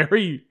dance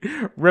very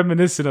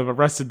reminiscent of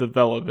Arrested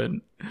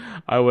Development,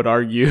 I would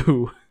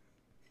argue.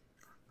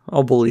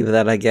 I'll believe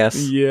that, I guess.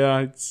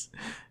 Yeah,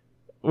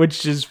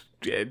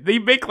 they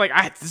make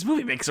this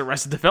movie makes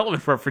Arrested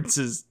Development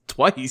references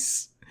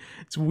twice.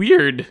 It's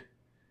weird.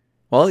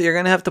 Well, you're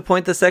going to have to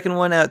point the second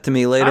one out to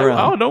me later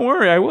on. Oh, don't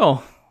worry, I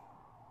will.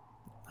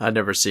 I've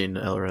never seen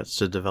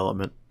Arrested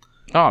Development.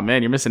 Oh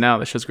man, you're missing out.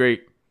 That show's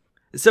great.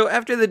 So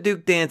after the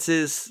Duke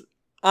dances,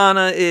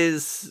 Anna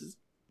is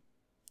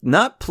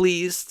not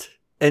pleased,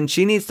 and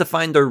she needs to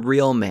find a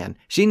real man.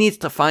 She needs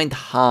to find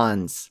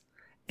Hans.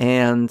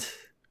 And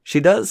she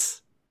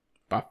does.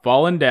 By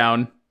falling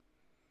down,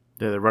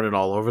 Yeah, they're running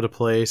all over the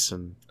place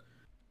and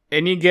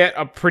you get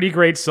a pretty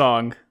great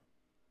song.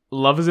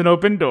 Love is an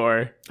open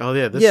door. oh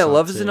yeah, this Yeah, song,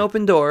 Love is too. an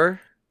Open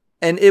Door.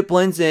 And it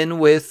blends in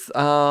with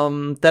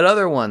that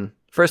other one,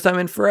 First Time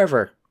in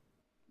Forever.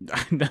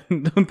 I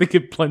don't think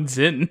it blends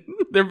in.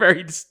 They're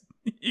very.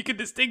 You can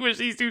distinguish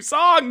these two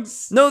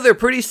songs. No, they're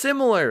pretty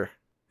similar.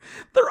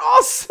 They're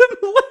all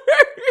similar.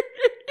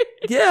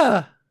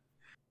 Yeah.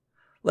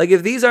 Like,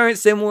 if these aren't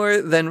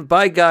similar, then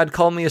by God,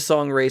 call me a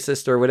song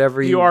racist or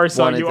whatever You are a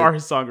song wanted to-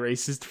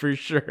 racist for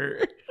sure.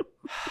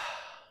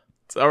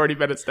 It's already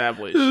been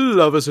established.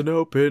 Love is an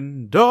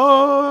open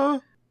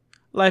door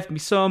Life can be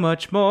so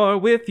much more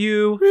with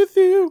you. with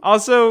you.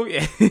 Also,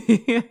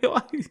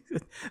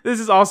 this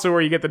is also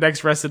where you get the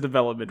next Arrested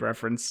Development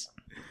reference.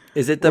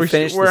 Is it the We're-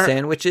 finish the we're-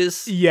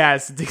 sandwiches?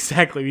 Yes,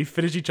 exactly. We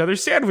finish each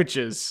other's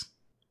sandwiches.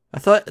 I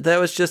thought that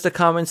was just a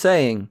common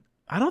saying.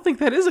 I don't think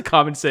that is a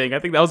common saying. I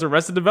think that was a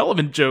Arrested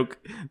Development joke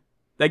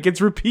that gets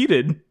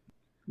repeated.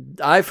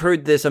 I've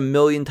heard this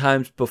 1,000,000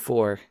 times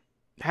before.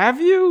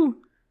 Have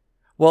you?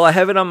 Well, I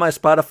have it on my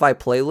Spotify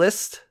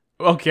playlist.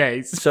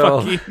 Okay,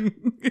 So- fucking...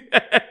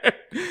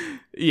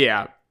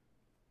 yeah.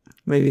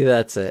 Maybe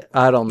that's it.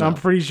 I don't know. I'm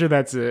pretty sure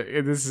that's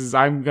it.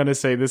 I'm gonna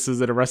say this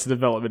is an Arrested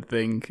Development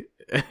thing.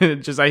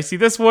 Just I see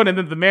this one, and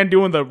then the man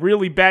doing the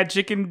really bad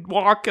chicken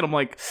walk, and I'm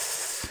like,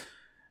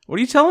 what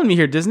are you telling me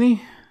here,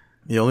 Disney?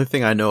 The only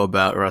thing I know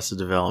about Arrested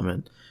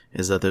Development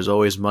is that there's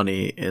always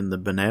money in the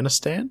banana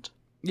stand.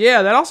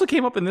 Yeah, that also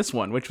came up in this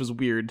one, which was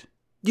weird.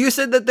 You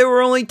said that there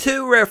were only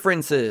 2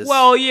 references.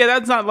 Well, yeah,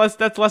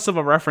 that's less of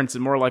a reference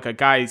and more like a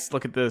guys,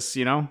 look at this,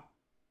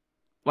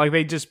 Like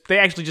they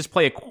actually just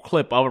play a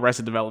clip of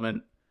Arrested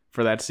Development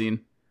for that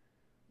scene.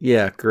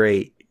 Yeah,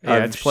 great. Yeah,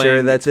 I'm it's sure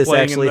playing- that it's this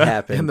playing actually in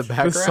happened. In the The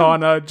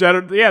background?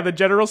 sauna, the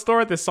general store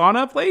at the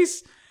sauna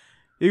place.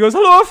 He goes,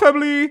 "Hello,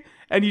 family,"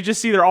 and you just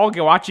see they're all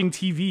watching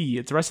TV.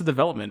 It's Arrested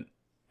Development,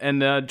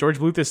 and George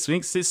Bluth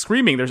is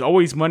screaming. There's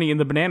always money in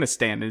the banana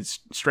stand. And it's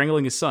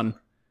strangling his son.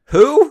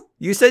 Who?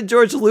 You said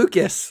George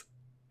Lucas.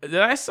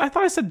 I thought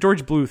I said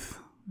George Bluth.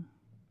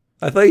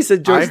 I thought you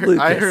said George Lucas.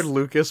 I heard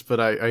Lucas, but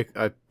it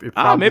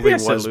probably Maybe I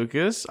was. said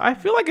Lucas. I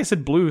feel like I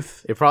said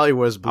Bluth. It probably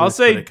was. Bluth,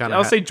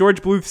 I'll say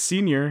George Bluth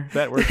Senior.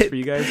 That works for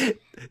you guys.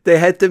 They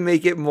had to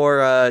make it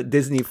more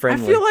Disney I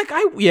friendly. feel like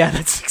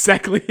that's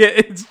exactly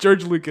it. It's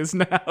George Lucas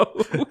now.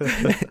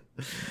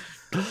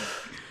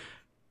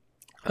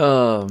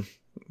 Oh,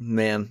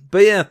 man.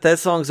 But yeah, that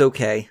song's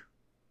okay.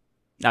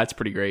 That's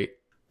pretty great.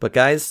 But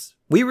guys,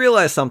 we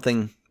realize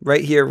something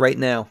right here, right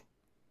now.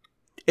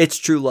 It's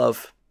true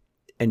love.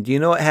 And do you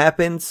know what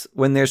happens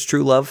when there's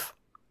true love?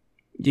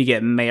 You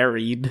get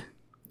married.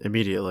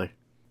 immediately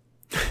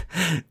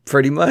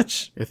Pretty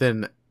much.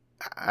 within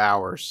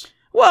hours.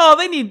 Well,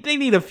 they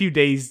need a few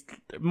days,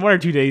 1 or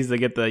 2 days to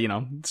get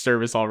the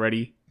service all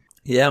ready.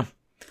 Yeah.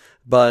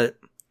 But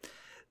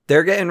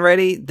they're getting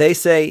ready. They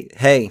say,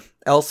 hey,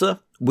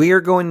 Elsa, we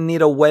are going to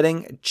need a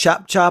wedding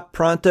chop chop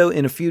pronto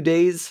in a few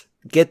days.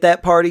 Get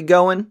that party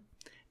going.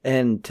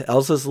 And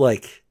Elsa's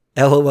like,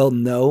 LOL,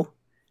 no.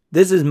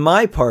 This is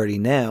my party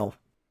now.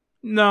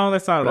 No,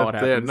 that's not at all what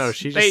But, yeah, happens. no,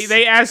 she just-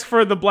 they ask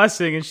for the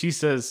blessing, and she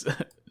says,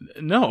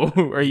 "No,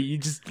 you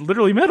just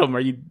literally met him? Are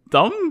you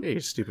dumb? Hey, you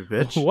stupid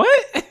bitch. What?"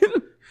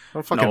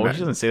 Don't fucking No, matter. she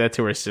doesn't say that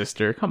to her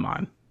sister. Come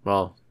on,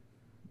 Well,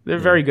 they're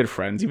very good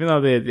friends, even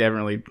though they haven't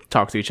really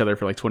talked to each other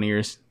for like 20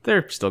 years.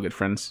 They're still good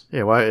friends.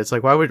 yeah. Why? It's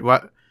like why would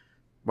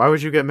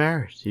you get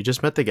married? You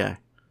just met the guy.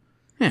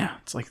 Yeah,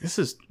 it's like this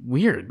is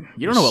weird.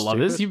 You don't know what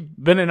love is.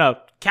 You've been in a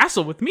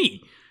castle with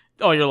me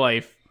all your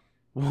life.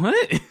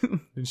 What?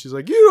 And she's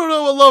like, you don't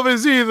know what love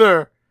is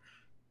either.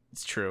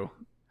 It's true.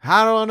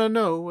 I don't want to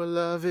know what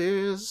love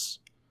is.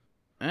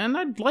 And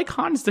I'd like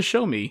Hans to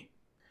show me.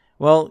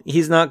 Well,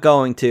 he's not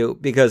going to,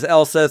 because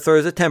Elsa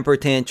throws a temper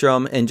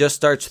tantrum and just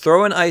starts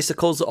throwing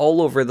icicles all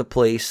over the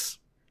place.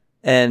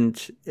 And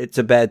it's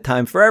a bad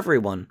time for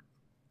everyone.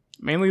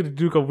 Mainly the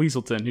Duke of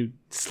Weaselton, who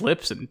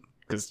slips and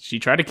because she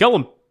tried to kill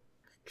him.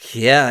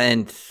 Yeah,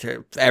 and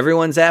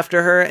everyone's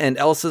after her, and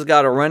Elsa's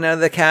got to run out of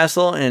the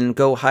castle and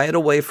go hide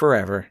away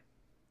forever.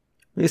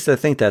 At least I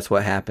think that's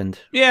what happened.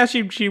 Yeah,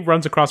 she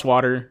runs across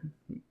water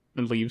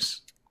and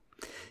leaves.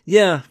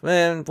 Yeah,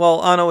 and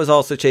well, Anna was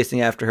also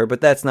chasing after her,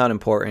 but that's not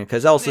important,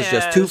 because Elsa's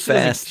just too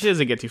fast. She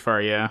doesn't get too far,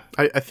 yeah.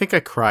 I think I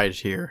cried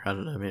here. I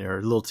don't know. I mean, or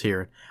a little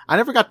tear. I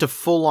never got to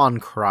full on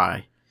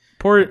cry.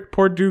 Poor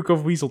Duke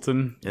of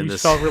Weaselton. In He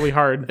this- felt really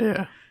hard.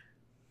 Yeah.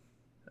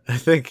 I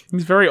think.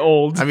 He's very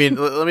old. I mean,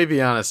 let me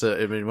be honest.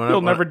 I mean,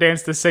 He'll never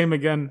dance the same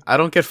again. I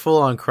don't get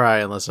full on cry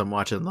unless I'm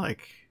watching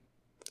like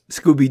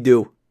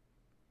Scooby-Doo.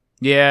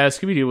 Yeah,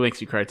 Scooby-Doo makes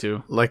you cry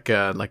too. like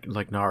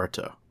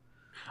Naruto.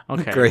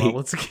 Okay, Great. well,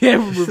 let's get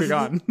moving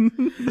on.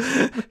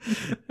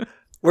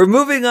 We're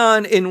moving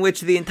on, in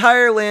which the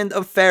entire land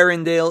of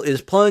Farendale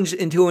is plunged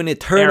into an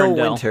eternal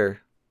Arendelle.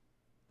 winter.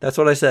 That's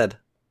what I said.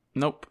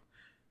 Nope.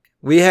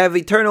 We have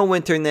eternal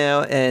winter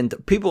now, and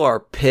people are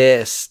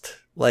pissed.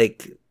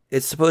 Like,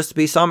 it's supposed to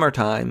be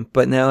summertime,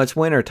 but now it's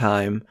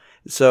wintertime.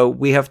 So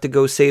we have to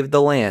go save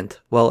the land.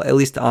 Well, at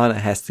least Anna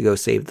has to go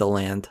save the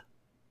land.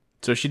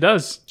 So she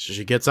does. So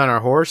she gets on her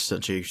horse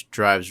and she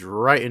drives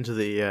right into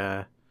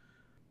the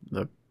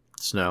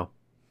snow.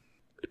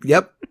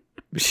 Yep.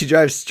 She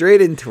drives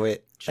straight into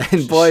it.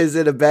 And boy, is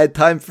it a bad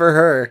time for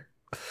her.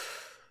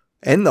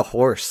 And the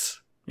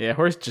horse. Yeah,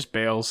 horse just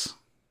bails.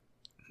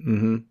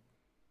 Mm-hmm.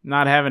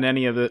 Not having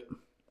any of it.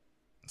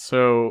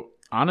 So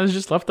Anna's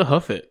just left to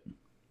hoof it.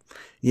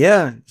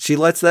 Yeah, she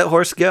lets that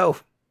horse go.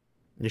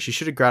 Yeah, she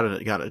should have got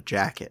a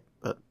jacket,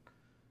 but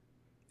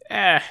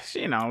She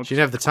didn't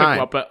have the quick time.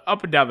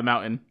 up and down the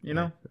mountain, it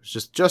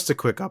was just a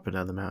quick up and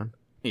down the mountain.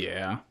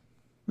 Yeah.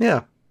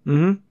 Yeah.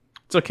 Mm-hmm.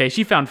 It's okay.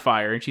 She found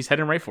fire and she's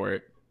heading right for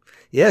it.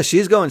 Yeah,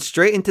 she's going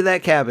straight into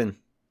that cabin.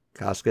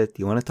 Casca, do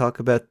you want to talk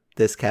about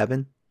this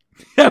cabin?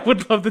 I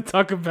would love to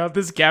talk about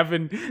this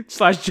cabin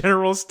 /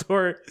 general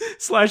store /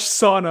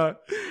 sauna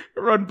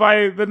run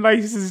by the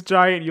nicest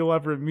giant you'll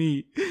ever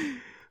meet.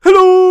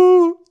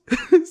 Hello!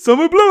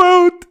 Summer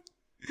blowout!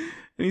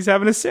 And he's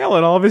having a sale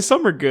on all of his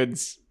summer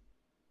goods.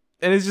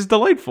 And it's just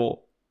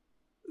delightful.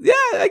 Yeah,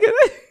 I get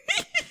it.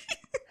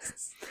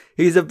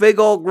 He's a big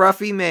old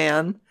gruffy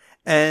man,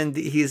 and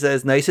he's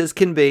as nice as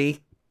can be,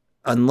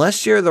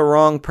 unless you're the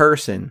wrong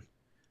person.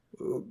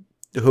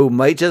 who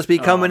might just be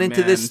coming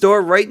into this man.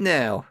 store right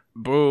now.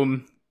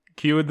 Boom.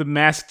 Cue the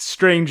masked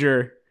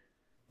stranger.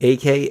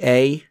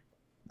 AKA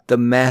the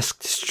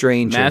Masked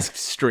Stranger. Masked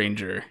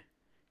stranger.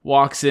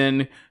 Walks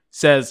in,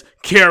 says,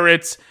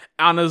 carrots.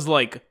 Anna's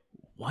like,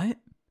 what?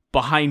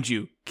 Behind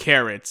you,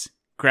 carrots.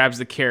 Grabs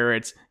the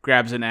carrots,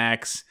 grabs an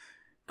axe,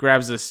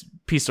 grabs this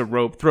piece of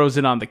rope, throws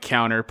it on the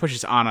counter,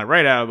 pushes Anna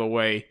right out of the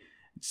way,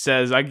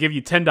 says, I give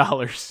you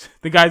 $10.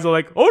 The guys are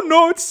like, oh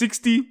no, it's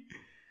 60.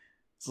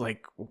 It's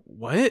like,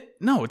 what?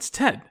 No, it's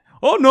 10.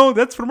 Oh no,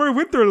 that's from our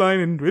winter line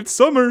and it's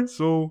summer,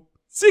 so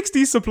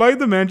 60, supply and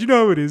demand, you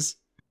know how it is.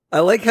 I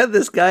like how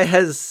this guy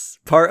has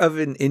part of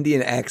an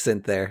Indian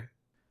accent there.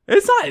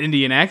 It's not an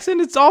Indian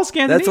accent, it's all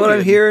Scandinavian. That's what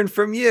I'm hearing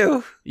from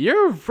you.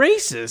 You're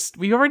racist.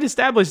 We already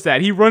established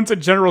that. He runs a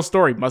general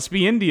store. He must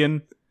be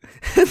Indian.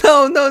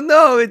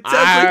 No. It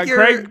sounds like you're...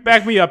 Craig,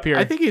 back me up here.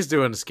 I think he's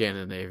doing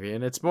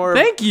Scandinavian. It's more.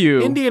 Thank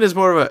you. Indian is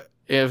more of a,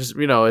 is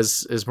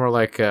more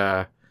like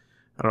I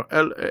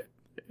don't.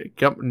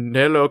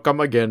 Hello, come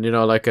again.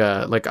 Like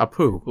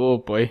Apu. Oh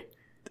boy.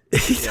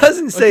 He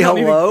doesn't say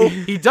hello.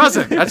 He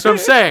doesn't. That's what I'm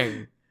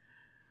saying.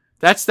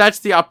 That's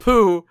the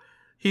Apu.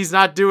 He's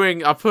not doing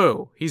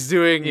Apu. He's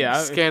doing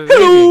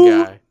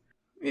Scandinavian guy.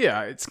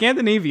 Yeah, it's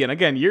Scandinavian.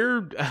 Again,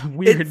 you're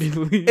weird.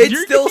 It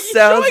still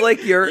sounds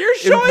like you're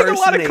showing a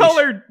lot of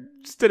color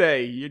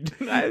today.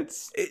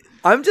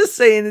 I'm just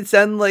saying it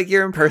sounded like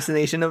your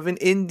impersonation of an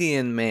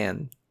Indian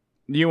man.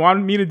 You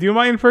want me to do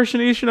my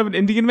impersonation of an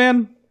Indian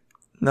man?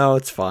 No,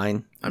 it's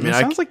fine. I mean, it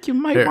sounds like you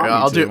might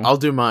want me to. I'll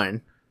do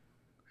mine.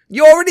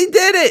 You already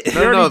did it.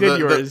 You already did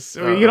yours.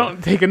 You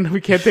don't take.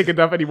 We can't take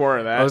enough any more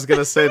of that. I was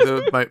gonna say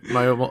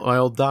my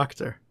old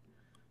doctor.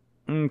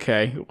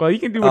 Okay. Well, you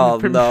can do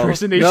an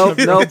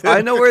impersonation. No.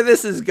 I know where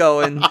this is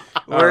going.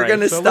 We're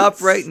gonna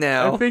stop right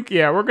now. I think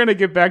we're gonna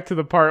get back to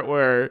the part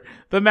where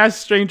the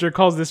masked stranger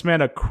calls this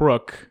man a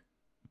crook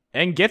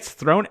and gets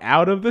thrown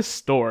out of the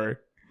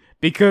store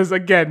because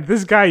again,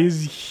 this guy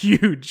is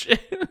huge.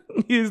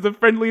 He is the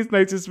friendliest,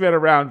 nicest man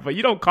around, but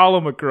you don't call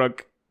him a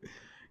crook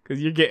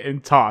because you're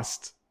getting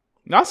tossed.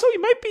 Also, he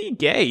might be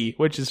gay,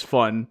 which is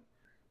fun.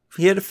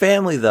 He had a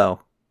family,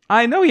 though.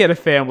 I know he had a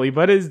family,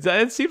 but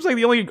it seems like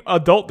the only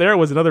adult there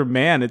was another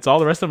man. It's all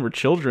the rest of them were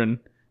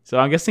children. So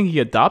I'm guessing he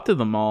adopted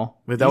them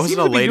all. Wait, that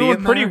wasn't a lady in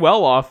there? Pretty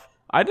well off.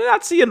 I did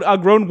not see a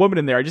grown woman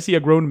in there. I just see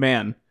a grown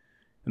man.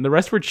 And the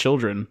rest were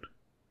children.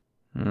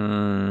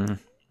 I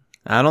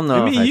don't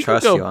know if I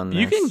trust you on this.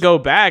 You can go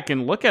back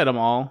and look at them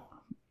all.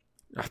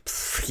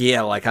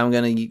 Yeah, like I'm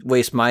going to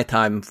waste my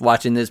time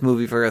watching this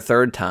movie for a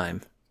third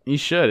time. You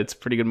should. It's a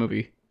pretty good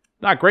movie.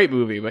 Not a great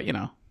movie, but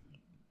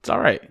it's all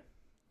right.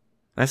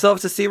 I still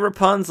have to see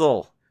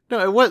Rapunzel.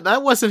 No,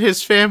 that wasn't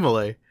his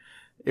family.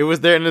 It was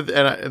there, and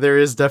there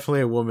is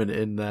definitely a woman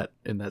in that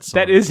song.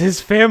 That is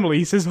his family.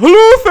 He says,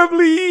 "Hello,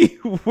 family."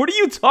 What are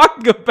you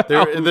talking about?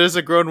 There's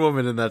a grown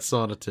woman in that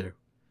sauna too.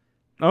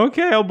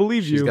 Okay, I'll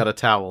believe you. She's got a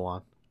towel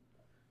on.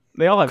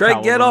 They all have.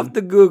 Craig, get off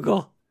the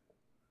Google.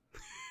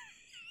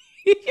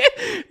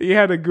 He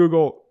had to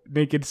Google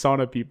naked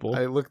sauna people.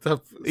 I looked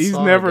up. He's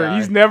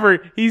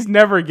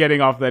never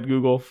getting off that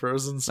Google.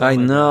 Frozen sauna. I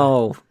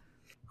know.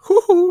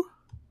 Hoo-hoo.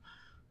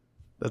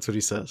 That's what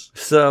he says.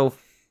 So,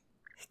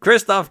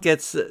 Kristoff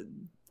gets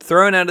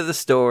thrown out of the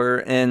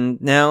store,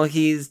 and now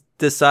he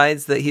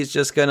decides that he's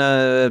just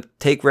gonna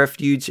take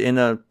refuge in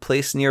a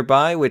place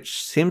nearby,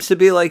 which seems to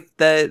be like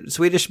that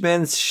Swedish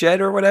man's shed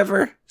or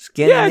whatever.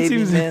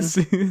 Scandinavian man.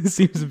 It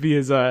seems to be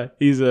his.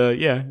 He's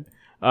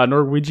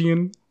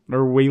Norwegian.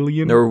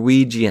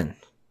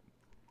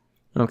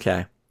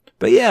 Okay.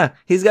 But yeah,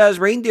 he's got his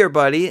reindeer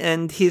buddy,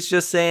 and he's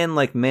just saying,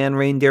 like, man,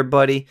 reindeer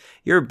buddy,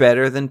 you're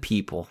better than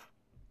people.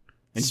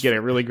 And you get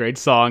a really great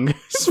song.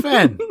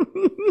 Sven.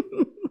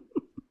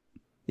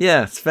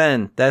 Yeah,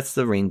 Sven. That's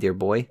the reindeer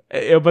boy.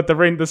 But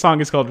the song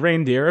is called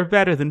Reindeer Are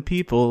Better Than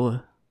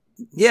People.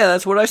 Yeah,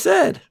 that's what I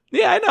said.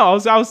 Yeah, I know.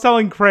 I was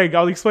telling Craig,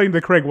 I was explaining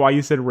to Craig why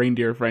you said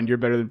reindeer, friend. You're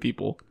better than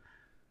people.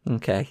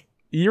 Okay.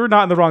 You're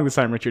not in the wrong this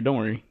time, Richard. Don't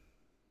worry.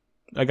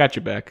 I got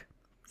your back.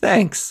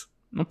 Thanks.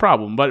 No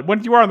problem. But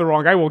when you are in the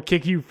wrong, I will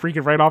kick you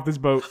freaking right off this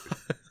boat.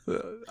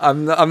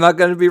 I'm not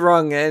going to be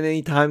wrong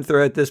any time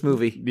throughout this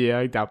movie. Yeah,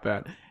 I doubt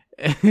that.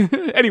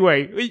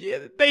 Anyway,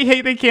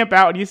 they camp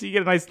out, and you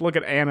get a nice look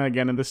at Anna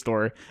again in the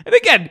store. And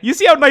again, you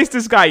see how nice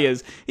this guy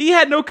is. He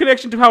had no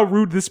connection to how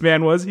rude this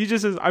man was. He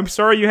just says, "I'm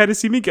sorry you had to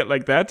see me get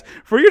like that.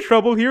 For your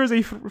trouble, here is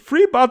a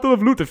free bottle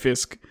of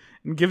lutefisk,"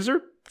 and gives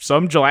her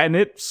some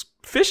gelatinous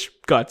fish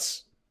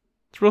guts.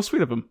 It's real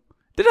sweet of him.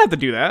 Didn't have to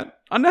do that.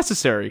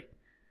 Unnecessary.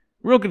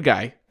 Real good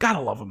guy. Gotta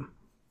love him.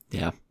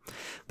 Yeah.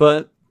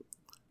 But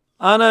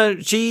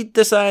Anna, she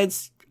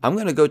decides, I'm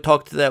going to go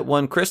talk to that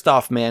one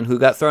Kristoff man who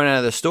got thrown out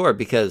of the store,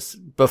 because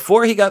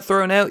before he got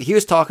thrown out, he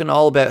was talking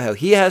all about how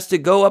he has to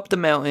go up the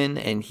mountain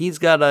and he's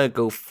got to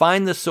go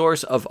find the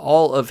source of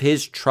all of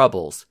his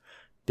troubles,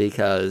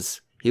 because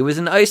he was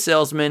an ice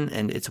salesman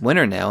and it's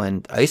winter now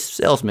and ice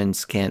salesmen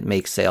can't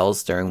make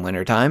sales during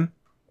wintertime.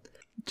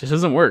 Just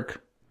doesn't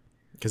work.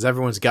 Because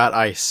everyone's got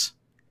ice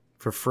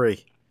for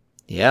free.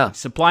 Yeah.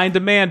 Supply and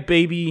demand,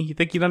 baby. You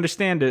think you'd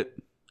understand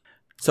it?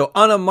 So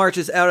Anna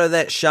marches out of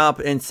that shop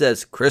and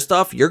says,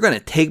 Kristoff, you're going to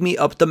take me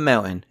up the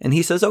mountain. And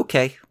he says,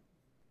 okay.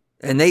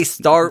 And they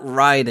start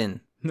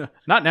riding.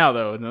 Not now,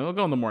 though. No, they'll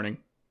go in the morning.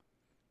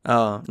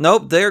 Oh,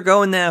 nope, they're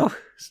going now.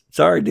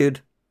 Sorry, dude.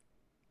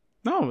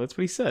 No, that's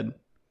what he said.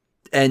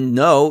 And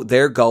no,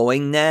 they're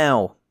going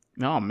now.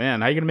 Oh,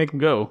 man. How you going to make them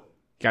go?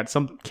 Got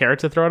some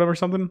carrots to throw at him or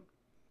something?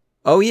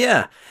 Oh,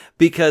 yeah,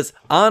 because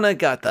Anna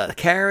got the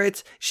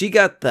carrots, she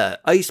got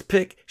the ice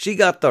pick, she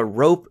got the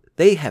rope.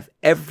 They have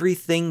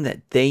everything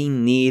that they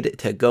need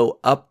to go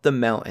up the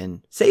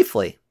mountain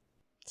safely.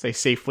 Say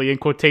safely in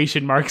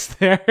quotation marks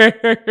there.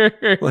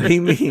 What do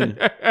you mean?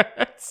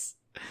 It's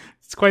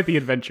quite the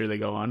adventure they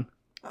go on.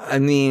 I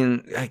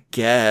mean, I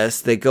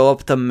guess they go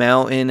up the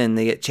mountain and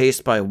they get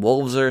chased by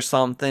wolves or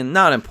something.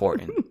 Not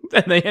important.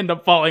 And they end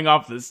up falling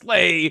off the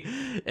sleigh,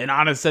 and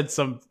Anna sets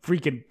some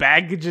freaking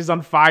baggages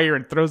on fire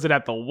and throws it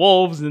at the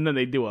wolves, and then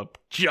they do a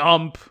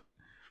jump,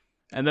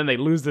 and then they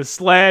lose the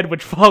sled,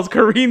 which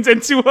careens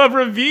into a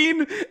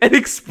ravine and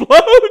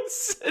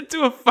explodes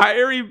into a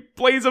fiery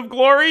blaze of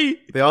glory.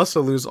 They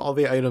also lose all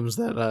the items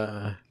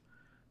that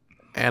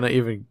Anna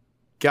even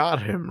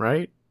got him,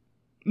 right?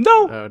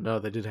 No. No,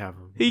 they did have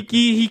him.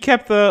 He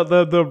kept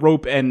the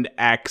rope and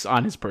axe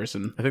on his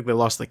person. I think they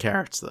lost the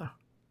carrots, though.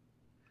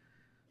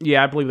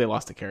 Yeah, I believe they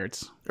lost the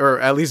carrots. Or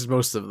at least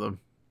most of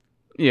them.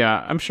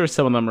 Yeah, I'm sure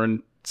some of them are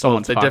in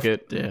someone's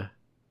pocket. Yeah.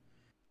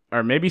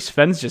 Or maybe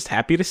Sven's just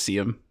happy to see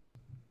him.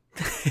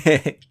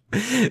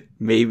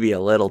 Maybe a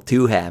little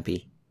too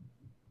happy.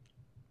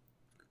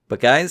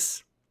 But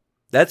guys,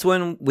 that's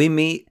when we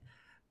meet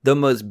the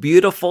most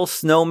beautiful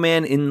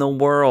snowman in the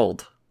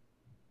world.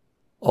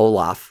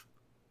 Olaf.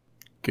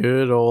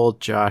 Good old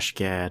Josh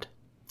Gad.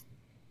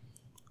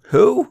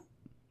 Who?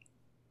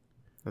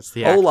 That's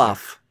the actor.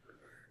 Olaf.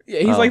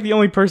 Yeah, he's like the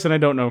only person I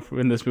don't know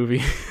in this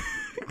movie.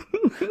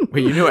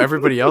 Wait, you know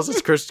everybody else?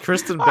 It's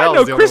Kristen Bell. I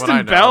know the Kristen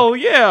only one I know. Bell,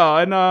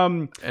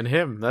 yeah, And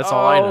him. That's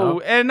all I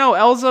know. And no,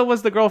 Elsa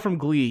was the girl from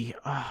Glee.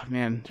 Oh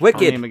man,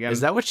 Wicked. Name again.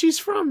 Is that what she's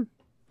from?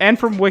 And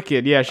from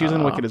Wicked, yeah, she was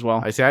in Wicked as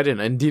well. I see. I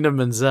didn't. And Dina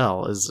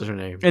Menzel is her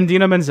name. And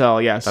Dina Menzel,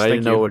 yes. But I didn't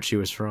thank know you. what she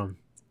was from.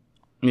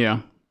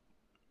 Yeah.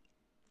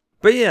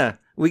 But yeah,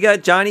 we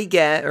got Johnny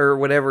Gat, or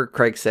whatever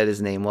Craig said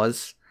his name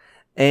was.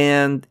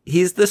 And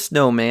he's the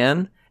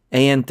snowman.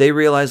 And they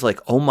realize,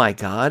 like, oh my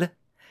god,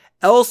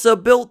 Elsa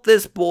built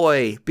this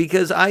boy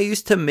because I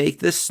used to make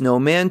this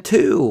snowman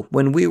too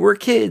when we were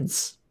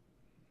kids.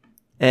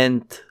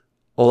 And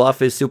Olaf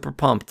is super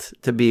pumped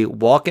to be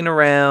walking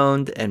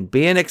around and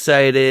being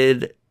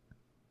excited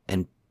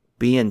and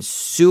being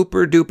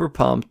super duper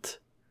pumped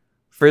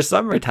for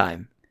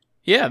summertime.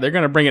 Yeah, they're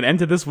going to bring an end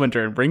to this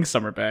winter and bring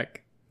summer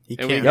back. He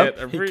And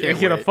can't. we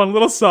get a fun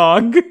little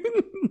song.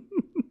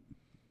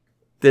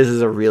 This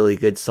is a really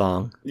good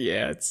song.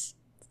 Yeah, it's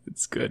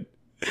good.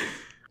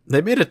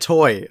 They made a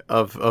toy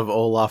of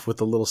Olaf with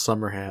the little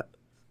summer hat.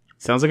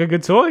 Sounds like a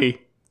good toy.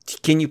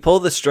 Can you pull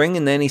the string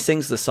and then he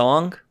sings the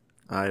song?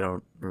 I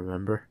don't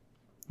remember.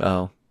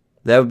 Oh,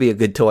 that would be a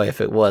good toy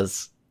if it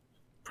was.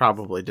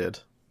 Probably did.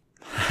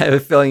 I have a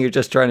feeling you're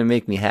just trying to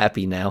make me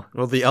happy now.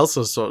 Well, the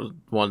Elsa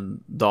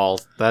one doll,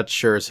 that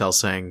sure as hell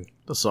sang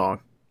the song.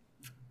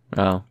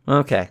 Oh,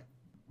 okay.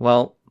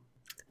 Well,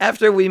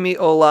 after we meet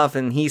Olaf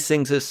and he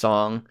sings his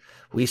song,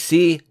 we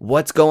see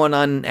what's going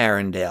on in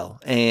Arendelle.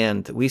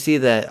 And we see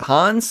that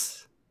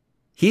Hans,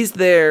 he's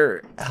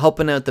there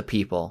helping out the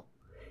people.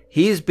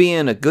 He's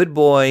being a good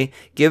boy,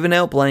 giving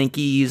out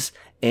blankies,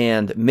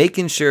 and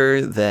making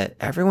sure that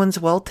everyone's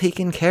well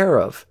taken care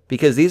of.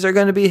 Because these are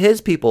going to be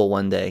his people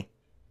one day.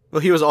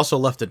 Well, he was also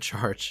left in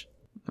charge.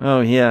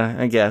 Oh, yeah,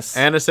 I guess.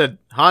 Anna said,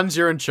 Hans,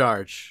 you're in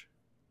charge.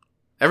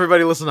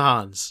 Everybody listen to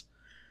Hans.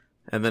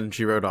 And then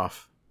she rode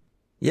off.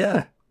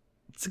 Yeah,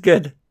 it's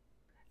good.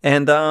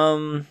 And,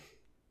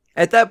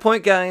 at that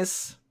point,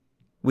 guys,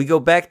 we go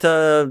back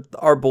to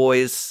our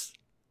boys,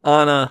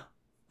 Anna,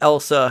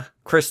 Elsa,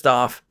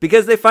 Kristoff,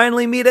 because they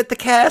finally meet at the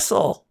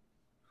castle.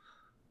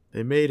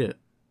 They made it.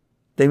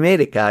 They made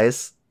it,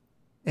 guys.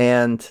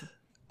 And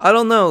I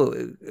don't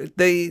know,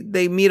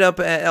 they meet up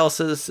at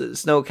Elsa's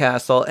snow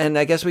castle, and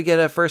I guess we get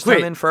a first time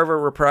Wait. in forever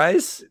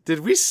reprise.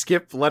 Did we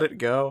skip Let It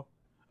Go?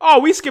 Oh,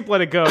 we skipped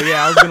Let It Go.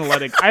 Yeah, I was going to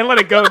let it. I let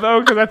it go,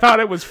 though, because I thought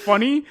it was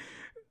funny.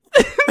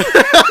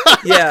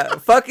 Yeah,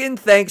 fucking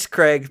thanks,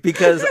 Craig,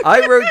 because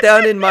I wrote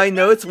down in my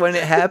notes when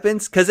it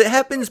happens, because it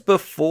happens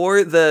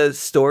before the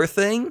store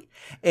thing,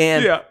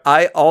 and Yeah.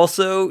 I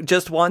also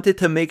just wanted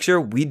to make sure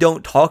we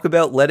don't talk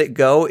about Let It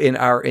Go in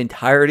our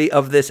entirety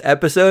of this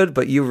episode,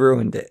 but you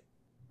ruined it.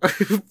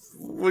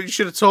 Well, you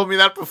should have told me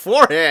that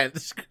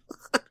beforehand.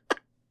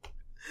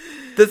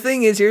 The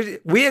thing is,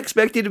 we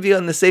expect you to be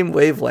on the same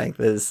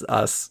wavelength as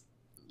us.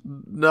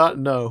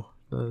 Not all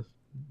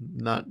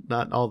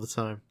the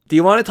time. Do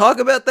you want to talk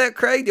about that,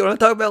 Craig? Do you want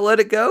to talk about Let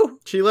It Go?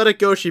 She let it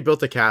go. She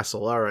built a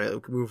castle. All right,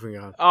 moving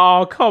on.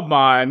 Oh, come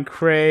on,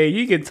 Craig.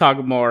 You can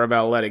talk more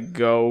about Let It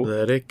Go.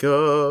 Let it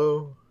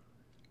go.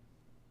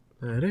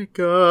 Let it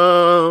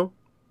go.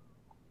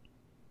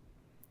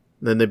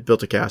 Then they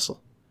built a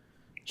castle.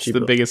 It's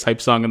the biggest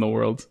hype song in the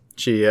world.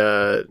 She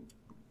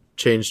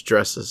change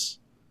dresses.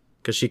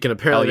 Because she can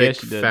apparently Oh, yeah, make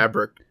she did.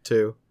 fabric,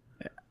 too.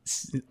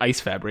 Ice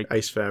fabric.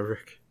 Ice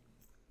fabric.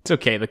 It's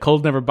okay. The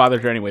cold never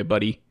bothered her anyway,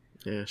 buddy.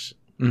 Yes.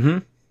 Mm-hmm.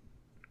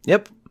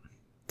 Yep.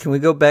 Can we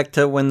go back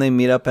to when they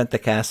meet up at the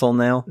castle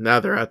now? Now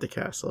they're at the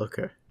castle.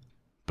 Okay.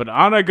 But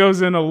Anna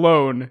goes in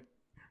alone.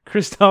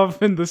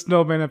 Kristoff and the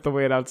snowman have to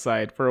wait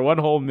outside for 1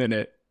 whole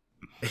minute.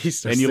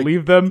 He's And you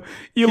leave them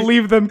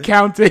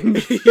counting.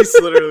 He's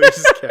literally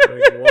just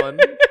counting 1,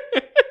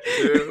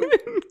 2.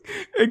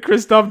 And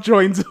Kristoff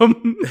joins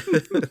them.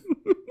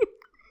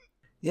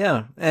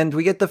 Yeah, and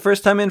we get the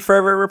first time in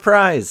forever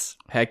reprise.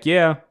 Heck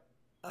yeah.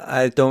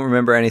 I don't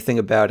remember anything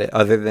about it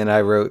other than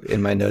I wrote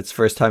in my notes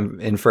first time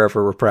in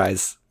forever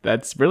reprise.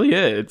 That's really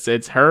it.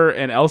 It's her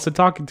and Elsa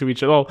talking to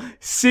each other, well,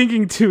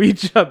 singing to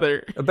each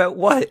other. About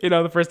what? You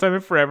know, the first time in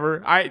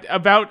forever. I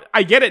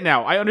get it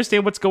now. I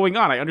understand what's going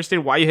on. I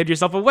understand why you hid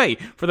yourself away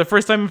for the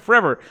first time in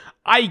forever.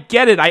 I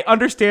get it. I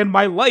understand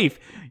my life.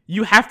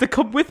 You have to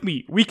come with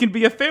me. We can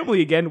be a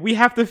family again. We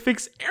have to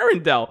fix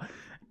Arendelle.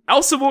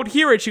 Elsa won't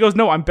hear it. She goes,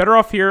 no, I'm better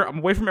off here. I'm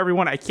away from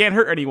everyone. I can't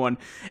hurt anyone.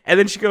 And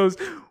then she goes,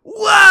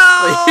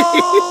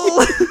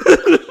 wow!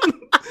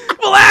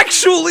 Well,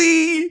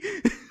 actually,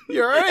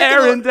 You're right.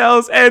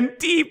 Arendelle's and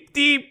deep,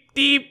 deep,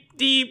 deep,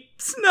 deep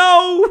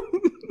snow.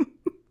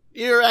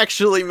 You're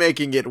actually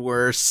making it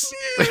worse.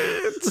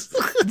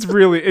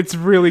 It's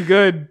really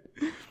good.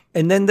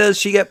 And then does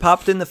she get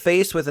popped in the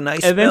face with an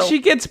ice And then spell? she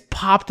gets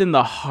popped in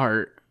the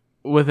heart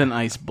with an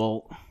ice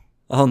bolt.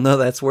 Oh no,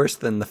 that's worse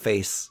than the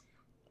face.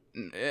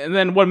 And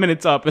then 1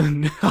 minute's up,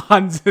 and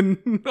Hans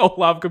and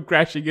Olaf come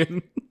crashing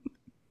in.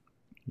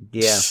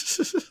 Yeah.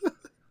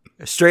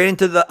 Straight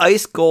into the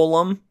ice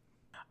golem.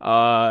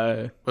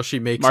 Well, she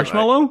makes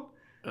Marshmallow?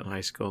 an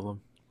ice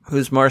golem.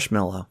 Who's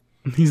Marshmallow?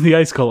 He's the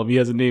ice golem. He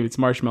has a name. It's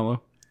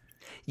Marshmallow.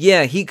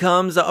 Yeah, he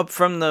comes up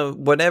from the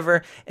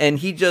whatever, and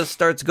he just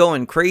starts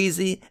going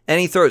crazy,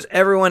 and he throws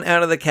everyone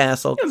out of the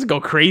castle. He doesn't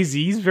go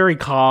crazy. He's very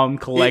calm,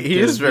 collected. He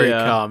is very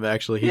yeah. calm,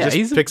 actually. He Yeah,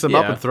 just picks them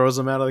up yeah. and throws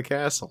them out of the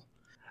castle.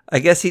 I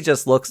guess he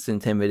just looks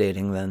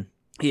intimidating then.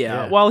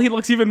 Yeah. Yeah. Well, he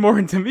looks even more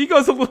intimidating. He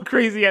goes a little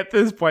crazy at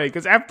this point,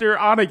 because after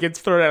Anna gets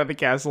thrown out of the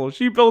castle,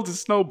 she builds a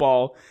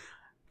snowball.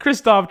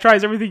 Kristoff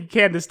tries everything he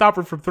can to stop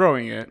her from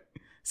throwing it.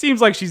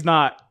 Seems like she's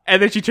not.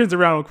 And then she turns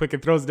around real quick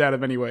and throws it at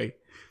him anyway.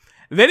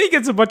 Then he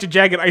gets a bunch of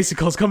jagged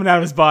icicles coming out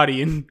of his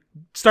body and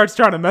starts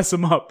trying to mess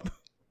him up.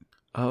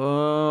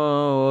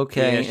 Oh,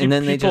 okay. Yeah, and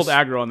then she they pulled just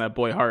aggro on that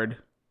boy hard.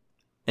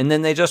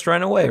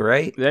 run away,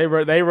 right? They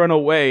run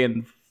away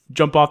and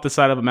jump off the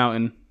side of a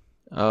mountain.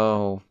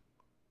 Oh.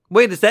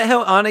 Wait, is that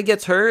how Anna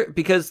gets hurt?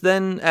 Because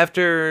then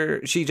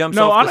after she jumps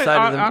off the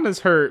side of the...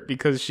 Anna's hurt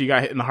because she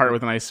got hit in the heart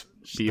with an ice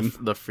beam.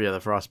 The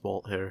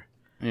frostbolt hit her.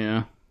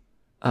 Yeah.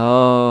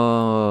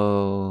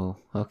 Oh,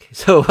 okay.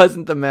 So it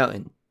wasn't the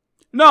mountain.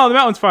 No, the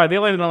mountain's fine. They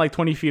landed on like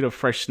 20 feet of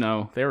fresh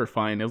snow. They were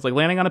fine. It was like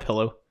landing on a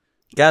pillow.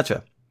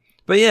 Gotcha.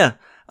 But yeah,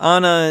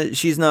 Anna,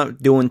 she's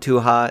not doing too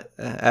hot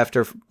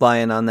after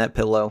lying on that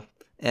pillow.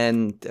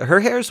 And her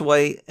hair's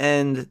white,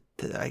 and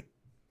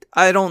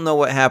I don't know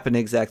what happened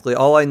exactly.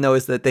 All I know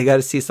is that they got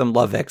to see some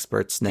love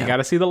experts now. You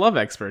gotta see the love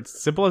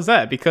experts. Simple as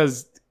that.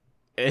 Because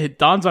it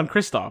dawns on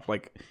Kristoff,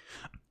 like,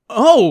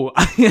 oh,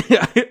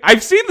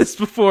 I've seen this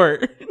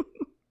before.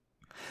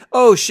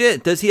 Oh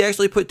shit! Does he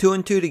actually put 2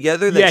 and 2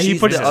 together? That she's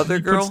the other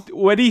girl.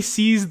 When he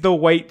sees the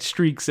white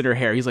streaks in her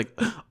hair, he's like,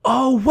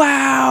 "Oh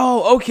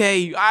wow,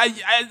 okay,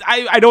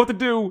 I know what to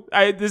do.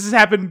 This has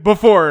happened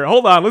before.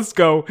 Hold on, let's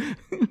go."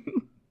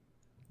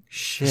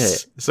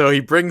 Shit. So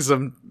he brings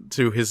them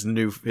to his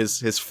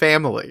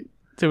family,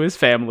 To his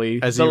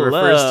family, as the he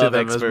refers to love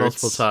them as experts.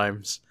 multiple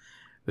times.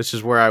 This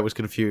is where I was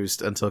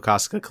confused until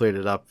Casca cleared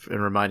it up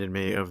and reminded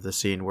me of the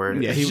scene where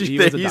Yeah, he was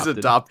he's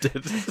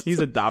adopted. He's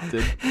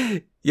adopted.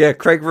 Yeah,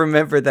 Craig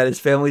remembered that his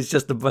family's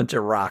just a bunch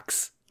of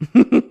rocks.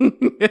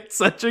 It's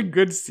such a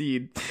good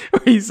scene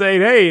where he's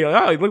saying, "Hey,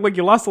 oh, you look like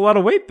you lost a lot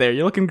of weight there.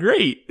 You're looking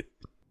great."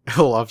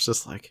 Olaf's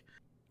just like,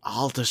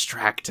 I'll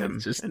distract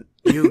him. And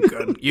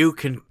you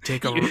can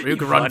take a you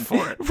can run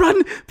for it.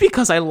 Run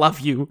because I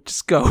love you.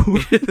 Just go.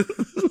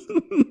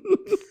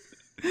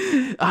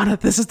 Anna,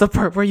 this is the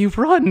part where you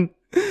run.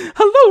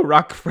 Hello,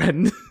 rock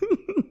friend.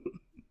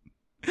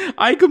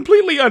 I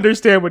completely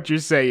understand what you're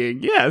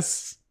saying.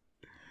 Yes.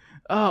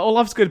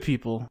 Olaf's good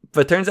people.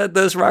 But turns out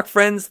those rock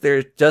friends,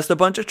 they're just a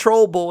bunch of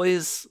troll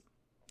boys.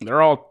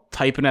 They're all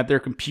typing at their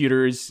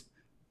computers,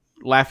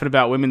 laughing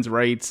about women's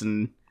rights,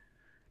 and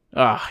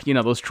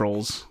those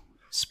trolls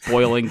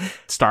spoiling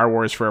Star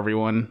Wars for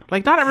everyone.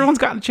 Like, not everyone's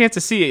gotten a chance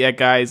to see it yet,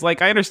 guys.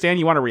 Like, I understand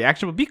you want a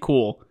reaction, but be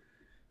cool.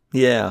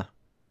 Yeah.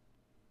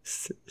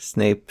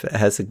 Snape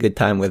has a good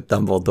time with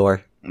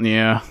Dumbledore.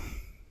 Yeah.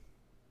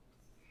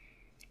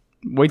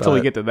 Wait till we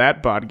But- get to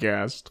that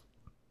podcast.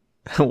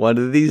 One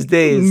of these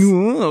days.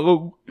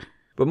 No.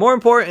 But more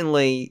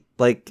importantly,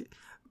 like,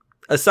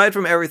 aside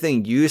from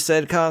everything you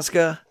said,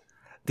 Casca,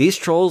 these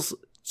trolls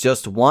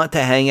just want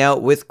to hang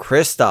out with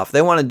Kristoff.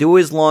 They want to do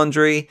his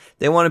laundry,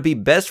 they want to be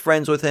best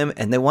friends with him,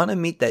 and they want to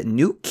meet that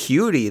new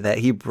cutie that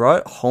he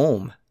brought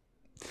home.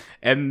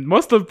 And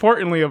most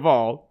importantly of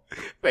all,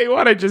 They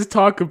want to just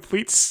talk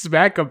complete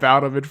smack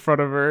about him in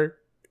front of her.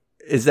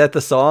 Is that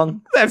the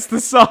song? That's the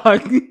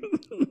song.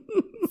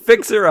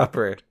 Fixer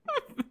Upper.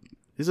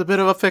 He's a bit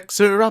of a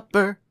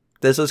fixer-upper.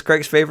 This was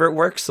Craig's favorite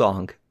work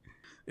song.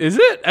 Is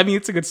it? I mean,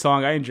 it's a good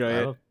song. I enjoy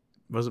it.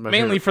 Wasn't my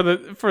Mainly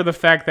favorite. for the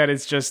fact that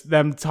it's just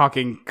them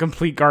talking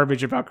complete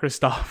garbage about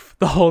Kristoff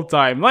the whole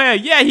time.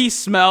 Like, yeah, he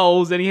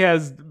smells and he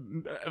has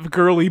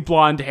girly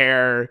blonde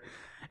hair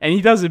and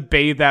he doesn't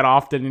bathe that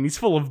often and he's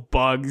full of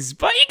bugs,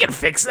 but he can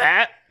fix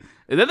that.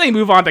 And then they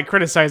move on to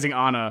criticizing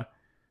Anna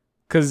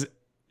because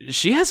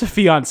she has a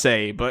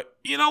fiance, but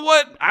you know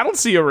what? I don't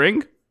see a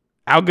ring.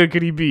 How good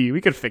could he be?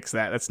 We could fix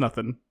that. That's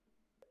nothing.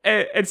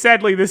 And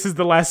sadly, this is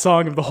the last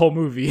song of the whole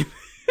movie.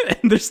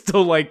 And there's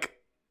still like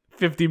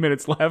 50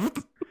 minutes left.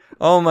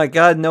 Oh my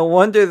god, no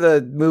wonder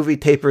the movie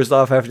tapers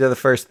off after the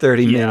first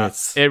 30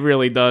 minutes. It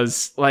really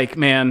does. Like,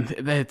 man,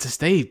 they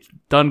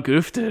done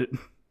goofed it.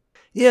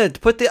 Yeah, to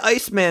put the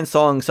Iceman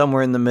song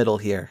somewhere in the middle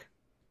here.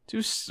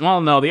 Well,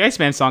 no, the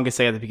Iceman song I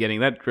say at the beginning,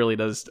 that really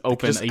does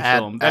open Just a add-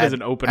 film. That is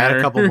an opener. Add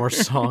a couple more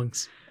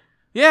songs.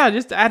 Yeah,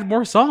 just add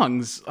more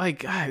songs.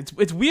 Like,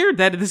 it's weird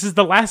that this is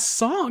the last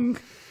song.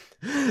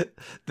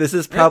 This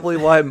is probably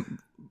why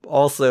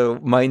also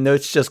my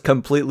notes just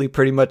completely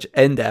pretty much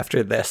end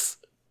after this.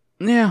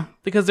 Yeah,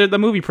 because the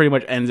movie pretty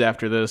much ends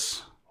after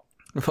this.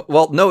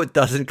 Well, no, it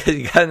doesn't, because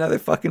you got another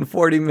fucking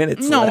 40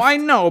 minutes No, left. I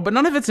know, but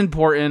none of it's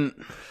important.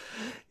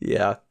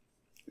 Yeah.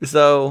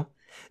 So,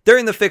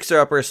 during the Fixer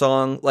Upper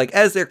song, like,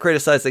 as they're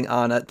criticizing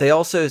Anna, they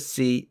also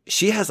see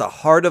she has a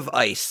heart of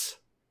ice.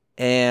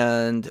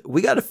 And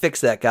we gotta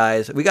fix that,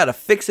 guys. We gotta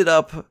fix it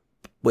up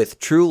with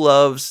True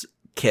Love's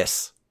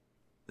kiss.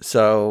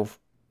 So,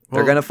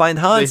 they're Well, gonna find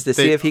Hans to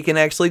see if he can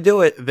actually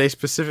do it. They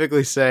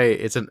specifically say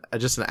it's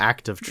just an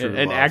act of true love.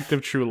 An act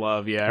of true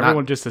love, yeah.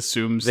 Everyone just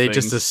assumes They things.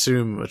 just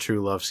assume a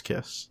true love's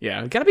kiss.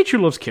 Yeah, gotta be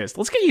true love's kiss.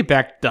 Let's get you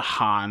back to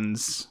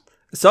Hans.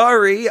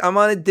 Sorry, I'm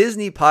on a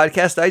Disney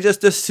podcast. I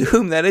just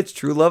assume that it's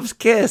True Love's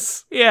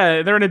kiss.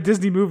 Yeah, they're in a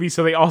Disney movie,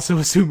 so they also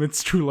assume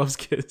it's true love's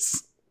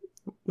kiss.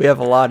 We have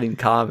a lot in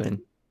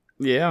common,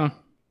 Yeah.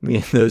 me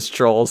and those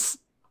trolls.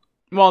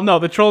 Well, no,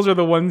 the trolls are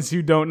the ones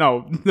who don't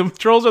know. The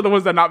trolls are the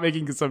ones that are not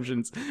making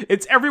assumptions.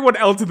 It's everyone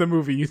else in the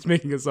movie who's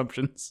making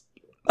assumptions.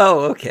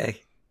 Oh,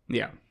 okay.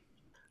 Yeah.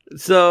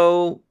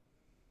 So,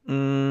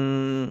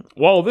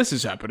 While this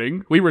is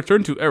happening, we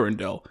return to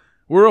Arendelle,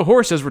 where a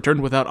horse has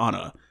returned without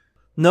Anna.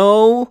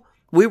 no,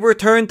 we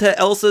return to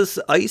Elsa's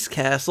ice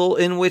castle,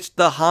 in which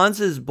the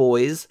Hans's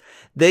boys,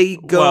 they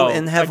go Well,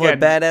 and have again, a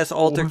badass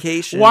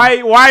altercation. Why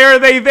are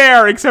they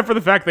there, except for the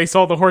fact they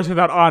saw the horse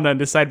without Anna and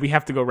decide we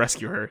have to go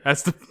rescue her?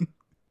 That's the...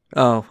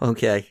 Oh,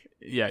 okay.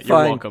 Yeah, you're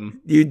Fine.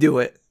 welcome. You do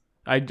it.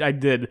 I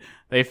did.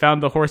 They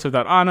found the horse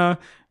without Anna.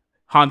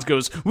 Hans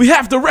goes, we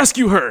have to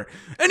rescue her!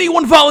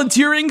 Anyone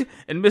volunteering?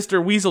 And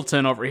Mr.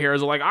 Weaselton over here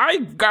is like, I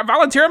got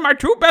volunteering my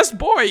two best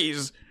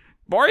boys!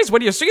 Boys,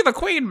 when you see the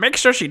queen, make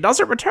sure she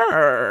doesn't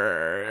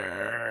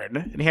return!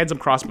 And he hands them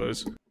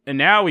crossbows. And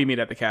now we meet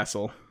at the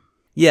castle.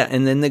 Yeah,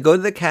 and then they go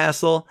to the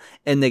castle,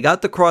 and they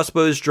got the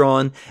crossbows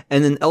drawn,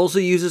 and then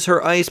Elsa uses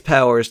her ice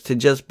powers to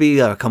just be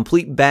a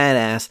complete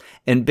badass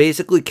and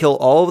basically kill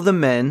all of the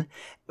men.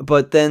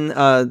 But then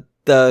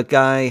the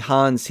guy,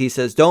 Hans, he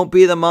says, don't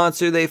be the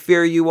monster they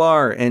fear you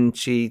are, and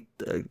she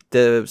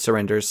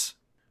surrenders.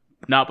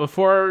 Not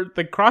before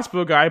the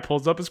crossbow guy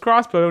pulls up his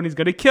crossbow and he's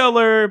gonna kill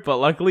her, but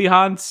luckily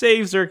Hans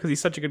saves her because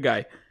he's such a good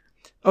guy.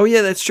 Oh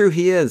yeah, that's true,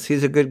 he is.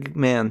 He's a good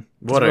man.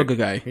 What a a real good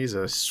guy. He's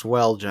a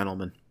swell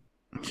gentleman.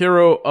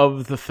 Hero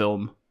of the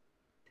film.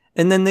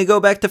 And then they go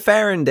back to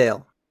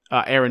Farendale.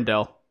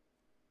 Arendelle.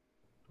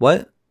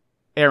 What?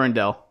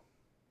 Arendelle.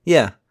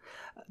 Yeah.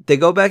 They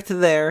go back to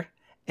there,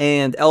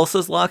 and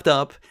Elsa's locked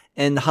up,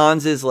 and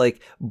Hans is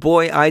like,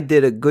 boy, I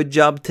did a good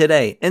job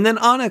today. And then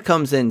Anna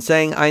comes in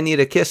saying, I need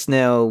a kiss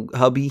now,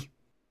 hubby.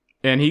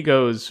 And he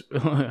goes,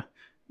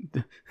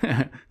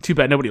 too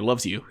bad nobody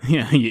loves you.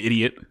 Yeah, you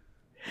idiot.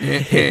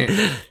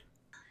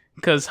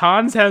 Because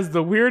Hans has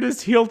the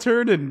weirdest heel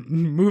turn in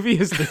movie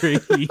history.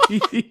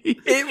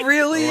 It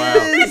really Wow.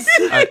 is.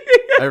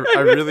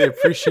 I really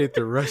appreciate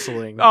the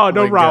wrestling. Oh,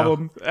 no lingo.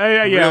 problem.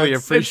 Yeah, Really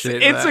it's-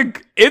 appreciate it's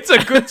that. It's a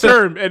good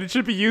term, and it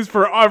should be used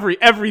for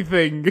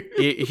everything.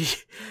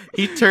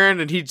 He turned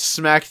and he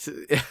smacked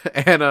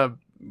Anna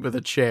with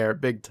a chair,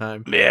 big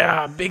time.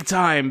 Yeah, big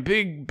time.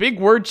 Big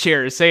word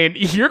chair saying,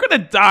 you're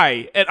gonna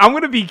die, and I'm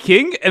gonna be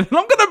king, and then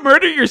I'm gonna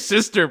murder your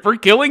sister for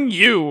killing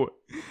you.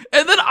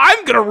 And then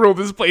I'm gonna rule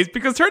this place,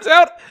 because turns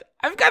out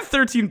I've got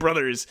 13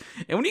 brothers.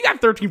 And when you got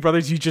 13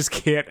 brothers, you just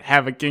can't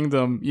have a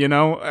kingdom, you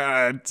know?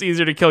 It's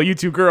easier to kill you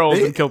two girls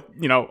than kill,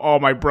 all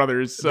my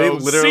brothers. So, They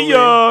literally- see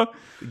ya!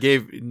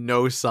 Gave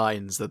no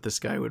signs that this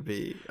guy would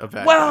be a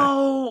bad guy.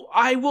 Well,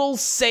 I will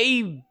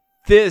say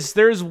this.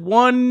 There's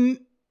one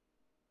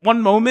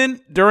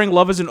moment during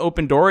Love is an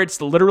Open Door.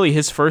 It's literally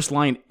his first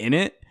line in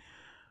it,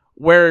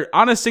 where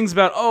Anna sings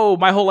about, oh,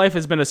 my whole life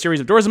has been a series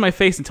of doors in my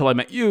face until I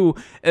met you.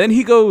 And then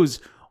he goes,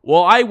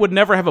 well, I would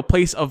never have a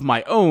place of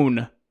my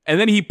own. And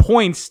then he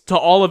points to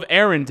all of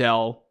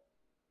Arendelle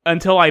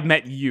until I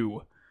met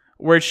you.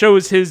 where it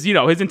shows his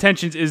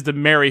intentions is to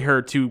marry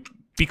her to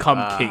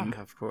become king.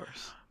 Of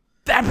course.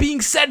 That being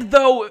said,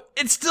 though,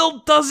 it still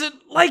doesn't,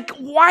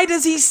 why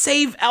does he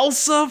save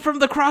Elsa from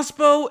the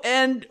crossbow?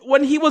 And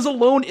when he was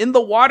alone in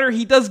the water,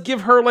 he does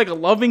give her, a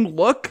loving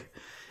look.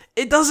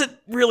 It doesn't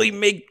really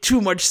make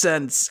too much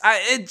sense.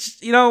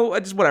 It's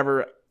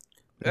whatever.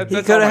 He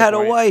could have had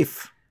a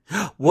wife.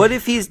 What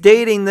if he's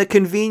dating the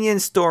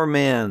convenience store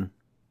man?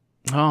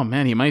 Oh,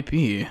 man, he might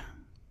be.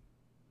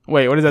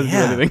 Wait, what does that do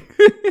with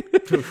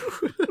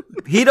anything?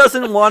 He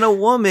doesn't want a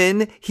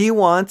woman. He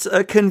wants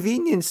a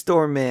convenience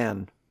store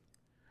man.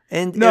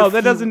 And no,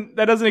 that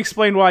doesn't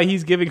explain why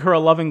he's giving her a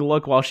loving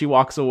look while she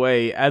walks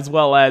away, as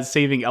well as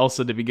saving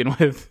Elsa to begin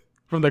with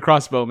from the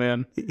crossbow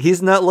man.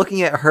 He's not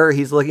looking at her.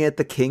 He's looking at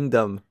the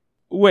kingdom.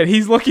 Wait,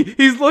 he's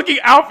looking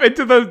out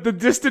into the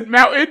distant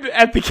mountain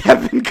at the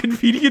Kevin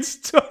convenience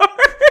store.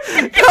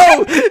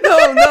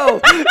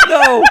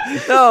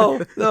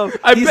 No.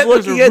 I bet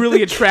there's a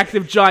really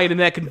attractive giant in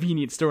that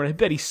convenience store, and I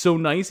bet he's so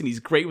nice and he's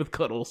great with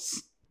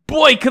cuddles.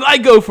 Boy, could I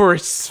go for a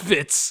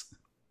Svitz.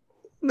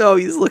 No,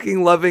 he's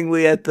looking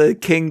lovingly at the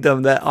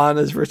kingdom that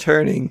Anna's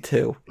returning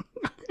to.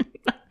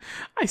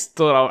 I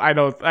still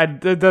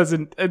don't. It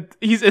doesn't.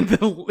 He's in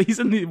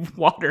the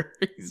water.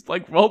 He's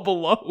well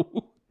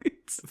below.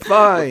 It's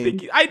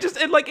fine.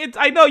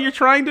 I know you're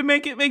trying to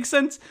make it make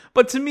sense,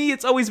 but to me,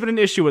 it's always been an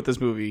issue with this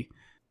movie.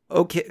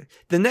 Okay,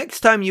 the next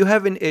time you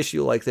have an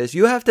issue like this,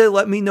 you have to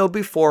let me know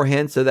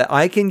beforehand so that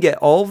I can get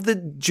all of the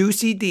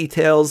juicy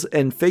details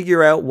and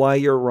figure out why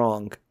you're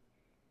wrong.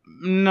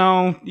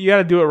 No, you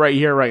gotta do it right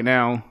here, right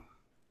now.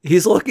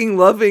 He's looking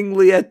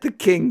lovingly at the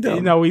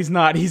kingdom. No, he's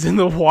not. He's in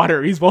the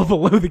water. He's well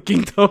below the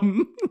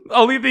kingdom.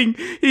 Only thing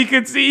he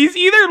could see, he's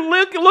either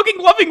looking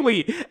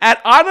lovingly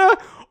at Anna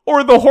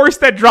or the horse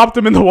that dropped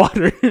him in the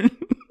water.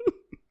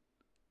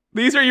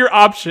 These are your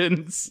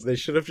options. They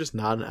should have just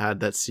not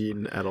had that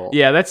scene at all.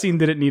 Yeah, that scene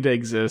didn't need to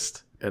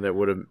exist. And it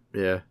would have,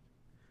 yeah.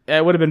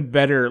 It would have been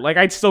better.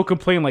 I'd still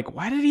complain,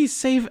 why did he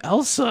save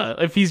Elsa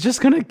if he's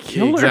just gonna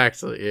kill her?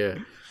 Exactly, yeah.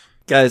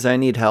 Guys, I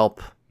need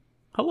help.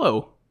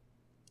 Hello.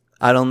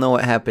 I don't know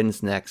what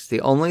happens next.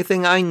 The only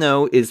thing I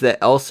know is that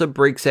Elsa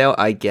breaks out,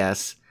 I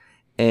guess,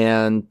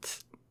 and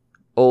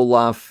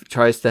Olaf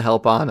tries to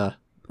help Anna.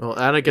 Well,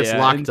 Anna gets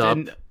locked up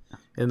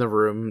in the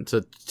room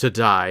to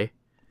die.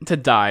 To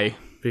die.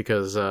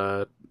 Because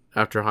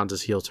after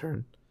Hans's heel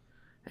turn.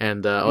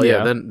 And,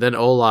 then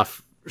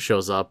Olaf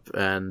shows up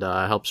and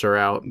helps her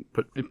out.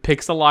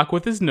 Picks the lock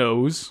with his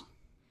nose.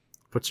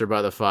 Puts her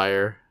by the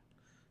fire.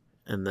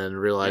 And then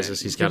realizes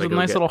he's got to go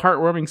nice little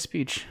heartwarming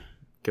speech.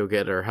 Go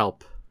get her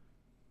help.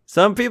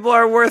 Some people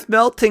are worth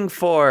melting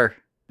for.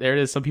 There it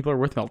is. Some people are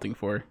worth melting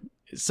for.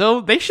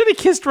 So they should have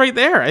kissed right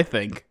there, I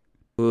think.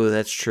 Ooh,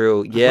 that's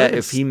true. Yeah,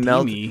 if he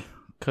melted.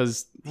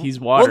 Because he's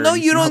water. Well, no,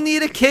 you don't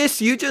need a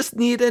kiss. You just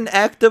need an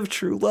act of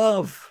true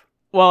love.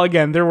 Well,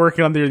 again, they're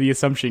working under the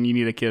assumption you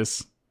need a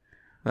kiss.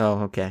 Oh,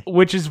 okay.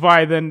 Which is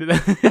why then...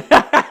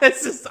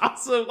 this is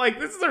also,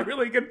 this is a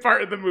really good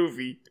part of the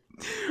movie.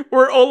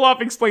 Where Olaf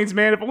explains,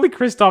 man, if only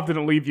Kristoff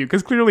didn't leave you,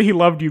 because clearly he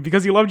loved you,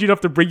 because he loved you enough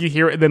to bring you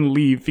here and then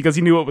leave, because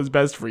he knew what was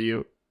best for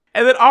you.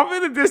 And then off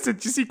in the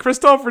distance, you see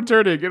Kristoff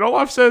returning, and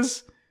Olaf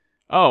says,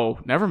 oh,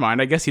 never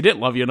mind, I guess he didn't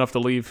love you enough to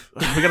leave.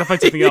 We gotta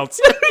find something else.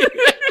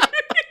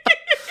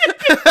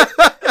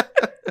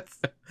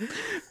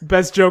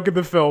 Best joke in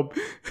the film.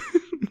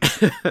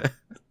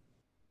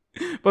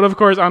 But of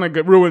course, Anna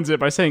ruins it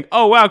by saying,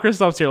 oh wow,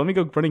 Kristoff's here, let me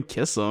go run and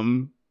kiss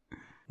him.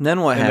 And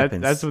then what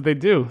happens? That's what they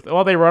do.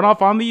 Well, they run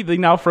off on the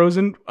now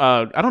frozen,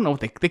 I don't know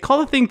what they call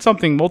the thing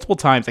something multiple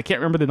times. I can't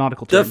remember the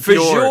nautical term. The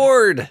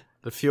fjord.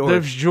 The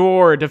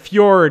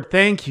fjord.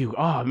 Thank you.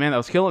 Oh man, that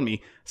was killing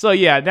me. So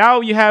yeah,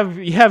 now you have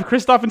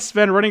Kristoff and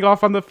Sven running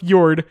off on the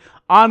fjord.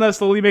 Anna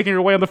slowly making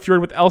her way on the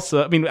fjord with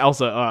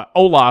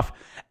Olaf.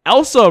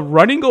 Elsa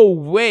running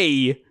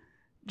away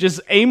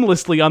just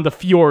aimlessly on the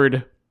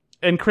fjord,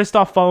 and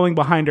Kristoff following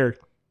behind her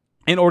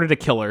in order to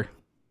kill her.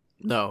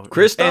 No.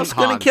 Kristoff's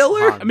gonna kill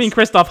her? Hans. I mean,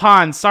 Kristoff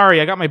Hans.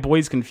 Sorry, I got my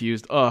boys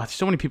confused. Ugh, there's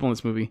so many people in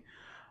this movie.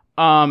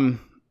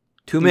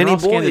 Too many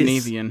boys.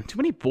 Scandinavian. Too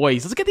many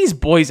boys. Let's get these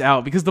boys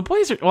out, because the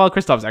boys are... Well,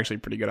 Kristoff's actually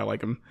pretty good. I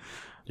like him.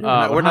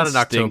 We're not in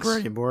October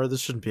anymore. There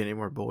shouldn't be any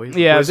more boys.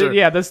 Yeah,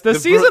 the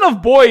season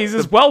of boys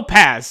is well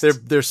past.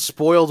 They're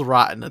spoiled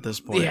rotten at this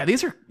point. Yeah,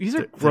 these are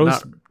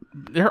gross.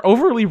 They're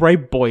overly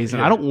ripe boys,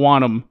 and I don't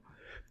want them.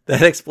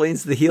 That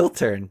explains the heel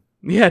turn.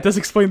 Yeah, it does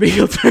explain the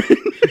heel turn.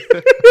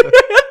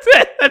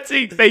 That's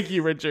it. Thank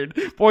you, Richard.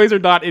 Boys are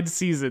not in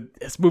season.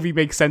 This movie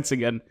makes sense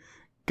again.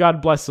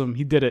 God bless him.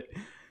 He did it.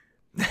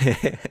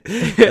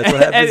 That's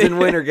what happens in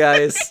winter,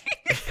 guys.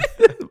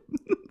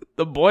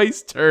 The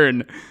boys'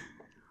 turn.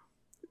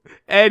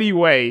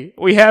 Anyway,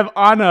 we have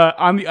Anna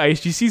on the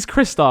ice. She sees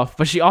Kristoff,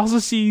 but she also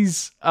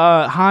sees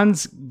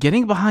Hans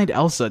getting behind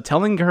Elsa,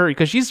 telling her,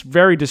 because she's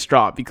very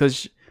distraught,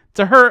 because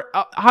to her,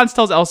 Hans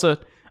tells Elsa,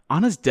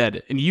 Anna's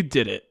dead, and you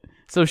did it.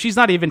 So she's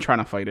not even trying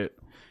to fight it.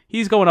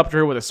 He's going up to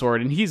her with a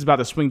sword, and he's about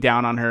to swing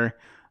down on her.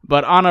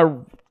 But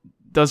Anna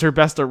does her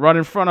best to run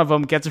in front of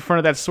him, gets in front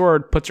of that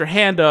sword, puts her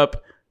hand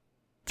up,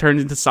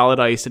 turns into solid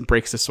ice and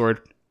breaks the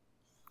sword.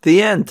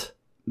 The end.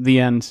 The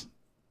end.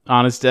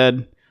 Anna's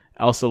dead.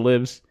 Elsa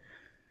lives.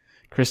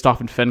 Kristoff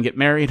and Sven get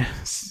married.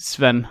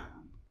 Sven.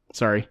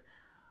 Sorry.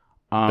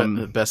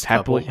 The best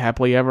couple.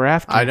 Happily ever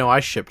after. I know, I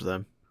shipped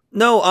them.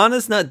 No,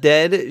 Anna's not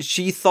dead.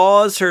 She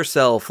thaws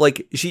herself.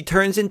 Like, she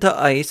turns into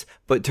ice,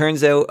 but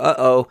turns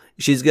out,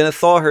 she's gonna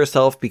thaw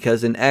herself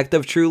because an act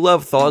of true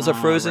love thaws a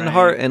frozen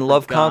heart and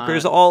love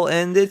conquers all,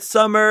 and it's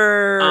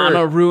summer.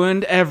 Anna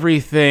ruined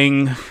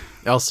everything.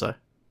 Elsa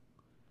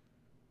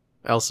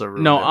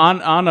ruined No,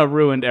 it. Anna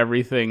ruined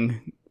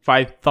everything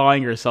by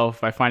thawing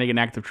herself by finding an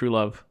act of true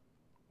love.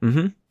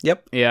 Mm-hmm.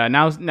 Yep. Yeah,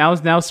 now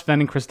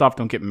Sven and Kristoff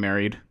don't get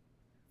married.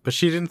 But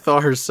she didn't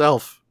thaw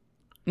herself.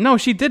 No,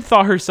 she did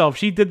thaw herself.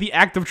 She did the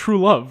act of true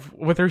love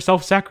with her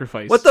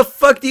self-sacrifice. What the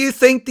fuck do you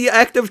think the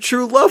act of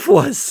true love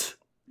was?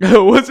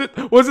 was it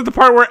the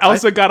part where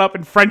Elsa got up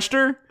and Frenched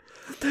her?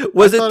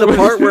 Was it the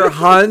part where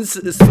Hans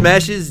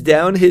smashes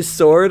down his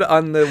sword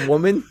on the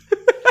woman?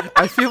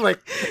 I feel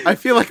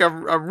like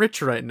I'm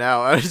rich right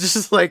now. I was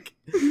just like,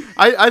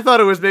 I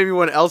thought it was maybe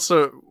when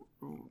Elsa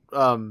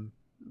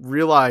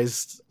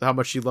realized how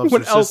much she loves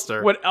her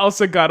sister. When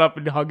Elsa got up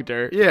and hugged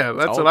her. Yeah,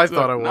 that's what I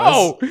thought it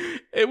was. No,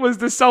 it was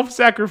the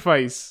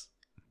self-sacrifice.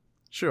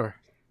 Sure.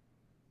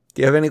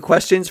 Do you have any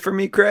questions for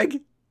me,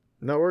 Craig?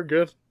 No, we're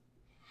good.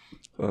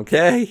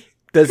 Okay.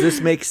 Does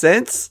this make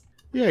sense?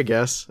 Yeah, I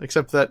guess.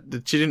 Except that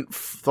she didn't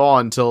thaw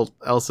until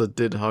Elsa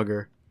did hug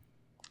her.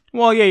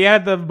 Well, yeah, you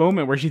had the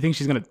moment where she thinks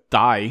she's gonna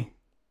die.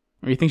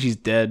 Or you think she's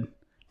dead.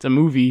 It's a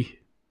movie.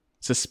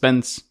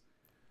 Suspense.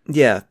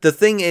 Yeah, the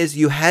thing is,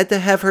 you had to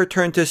have her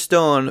turn to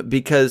stone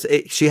because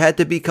she had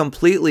to be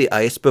completely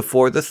ice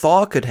before the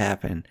thaw could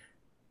happen.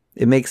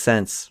 It makes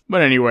sense.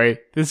 But anyway,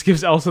 this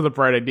gives Elsa the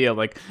bright idea,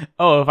 like,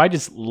 oh, if I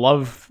just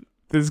love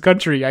this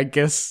country, I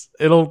guess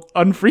it'll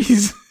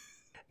unfreeze.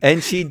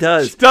 And she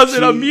does. She does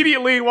it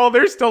immediately while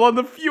they're still on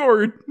the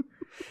fjord.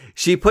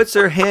 She puts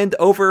her hand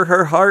over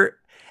her heart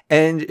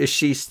and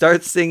she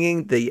starts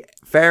singing the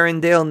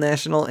Farendale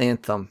National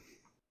Anthem.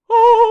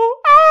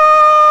 Oh,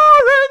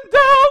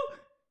 Arendelle!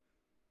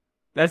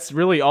 That's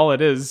really all it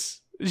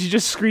is. She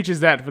just screeches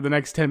that for the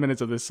next 10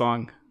 minutes of this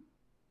song.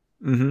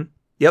 Mm-hmm.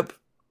 Yep.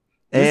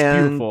 It's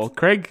beautiful.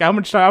 Craig, how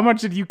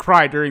much did you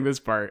cry during this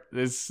part?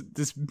 This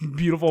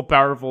beautiful,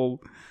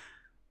 powerful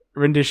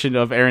rendition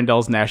of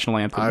Arendelle's national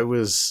anthem. I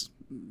was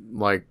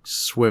like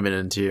swimming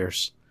in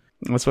tears.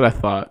 That's what I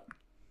thought.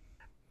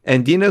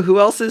 And do you know who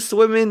else is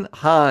swimming?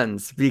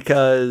 Hans,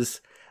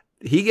 because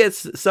he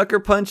gets sucker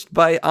punched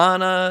by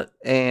Anna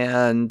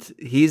and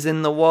he's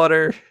in the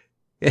water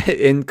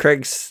in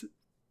Craig's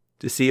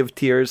Sea of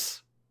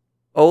Tears.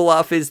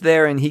 Olaf is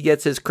there and he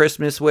gets his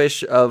Christmas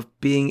wish of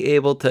being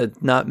able to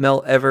not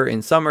melt ever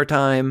in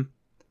summertime.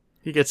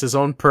 He gets his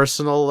own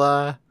personal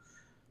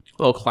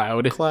little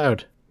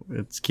cloud.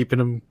 It's keeping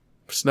him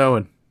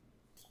snowing.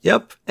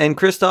 Yep, and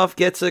Kristoff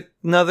gets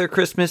another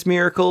Christmas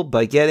miracle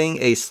by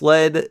getting a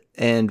sled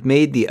and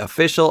made the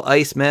official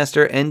ice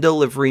master and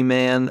delivery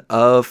man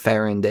of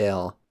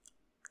Farendale.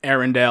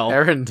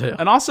 Arendelle.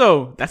 And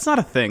also, that's not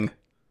a thing.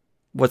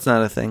 What's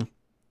not a thing?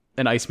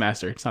 An ice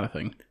master. It's not a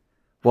thing.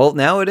 Well,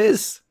 now it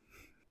is.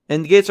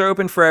 And the gates are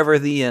open forever,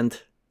 the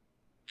end.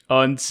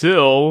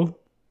 Until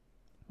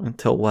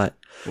what?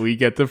 We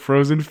get the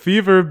Frozen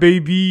Fever,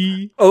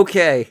 baby.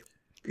 Okay.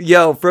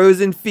 Yo,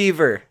 Frozen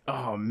Fever.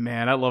 Oh,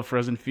 man, I love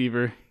Frozen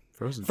Fever.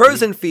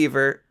 Frozen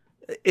Fever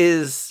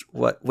is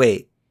what?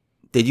 Wait.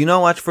 Did you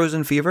not watch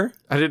Frozen Fever?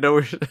 I didn't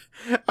know.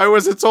 I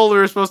wasn't told we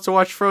were supposed to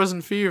watch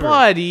Frozen Fever.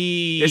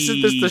 Buddy.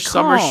 Isn't this the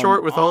summer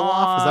short with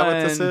Olaf? Is that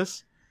what this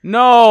is?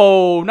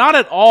 No, not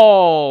at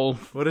all.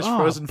 What is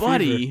Frozen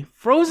Fever?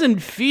 Frozen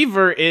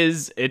Fever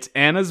it's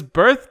Anna's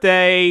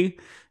birthday.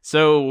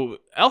 So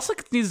Elsa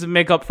needs to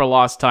make up for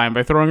lost time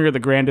by throwing her the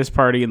grandest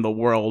party in the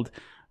world.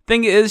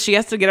 Thing is, she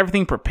has to get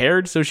everything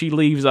prepared, so she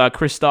leaves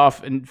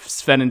Kristoff and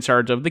Sven in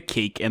charge of the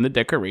cake and the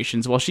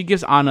decorations while she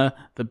gives Anna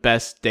the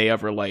best day of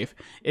her life.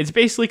 It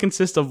basically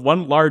consists of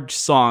one large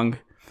song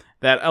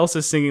that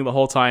Elsa's singing the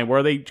whole time,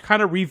 where they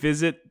kind of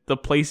revisit the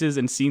places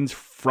and scenes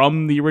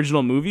from the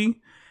original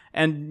movie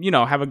and,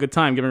 have a good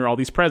time giving her all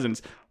these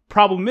presents.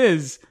 Problem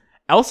is,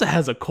 Elsa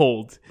has a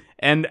cold,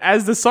 and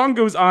as the song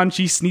goes on,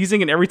 she's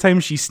sneezing, and every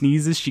time she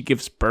sneezes, she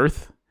gives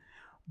birth.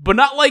 But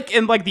not like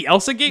in the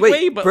Elsa Gate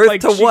way, but birth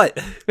like to what?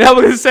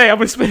 I'm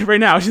gonna spit it right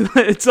now. She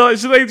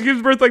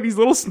gives birth these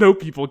little snow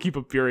people keep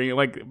appearing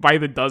by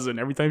the dozen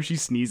every time she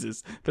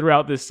sneezes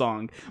throughout this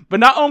song. But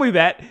not only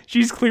that,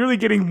 she's clearly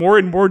getting more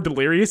and more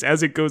delirious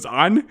as it goes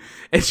on,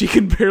 and she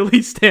can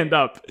barely stand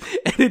up.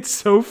 And it's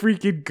so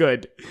freaking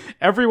good.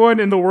 Everyone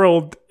in the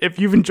world, if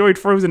you've enjoyed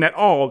Frozen at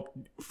all,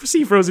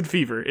 see Frozen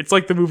Fever. It's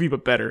like the movie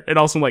but better, and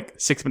also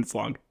 6 minutes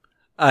long.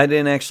 I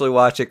didn't actually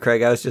watch it,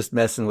 Craig. I was just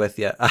messing with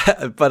you.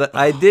 But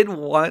I did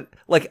want,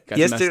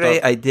 yesterday,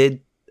 I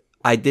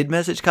did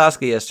message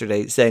Koska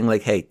yesterday saying,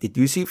 hey, did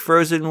you see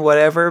Frozen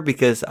whatever?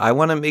 Because I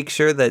want to make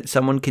sure that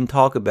someone can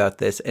talk about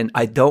this, and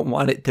I don't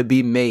want it to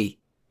be me.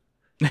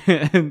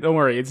 Don't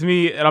worry, it's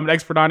me, and I'm an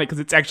expert on it because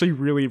it's actually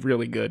really,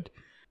 really good.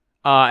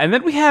 And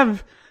then we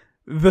have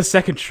The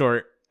second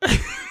short.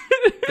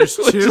 There's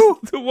Which is two?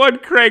 the one,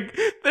 Craig.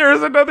 There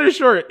is another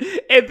short,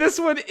 and this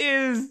one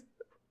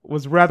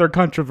was rather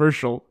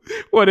controversial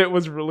when it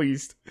was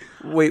released.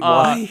 Wait,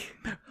 why?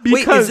 Wait,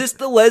 Because is this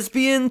the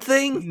lesbian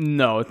thing?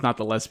 no, it's not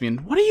the lesbian.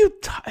 What are you?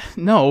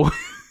 No.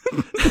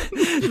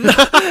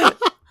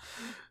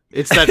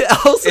 It's that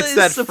Elsa it's is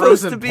that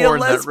supposed frozen to be a porn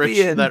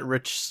lesbian. that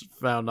Rich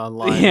found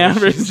online. Yeah,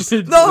 She's-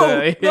 Richard.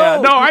 No,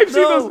 no, I've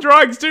seen no. those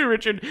drawings too,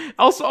 Richard.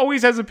 Elsa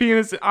always has a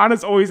penis.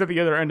 Anna's always at the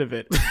other end of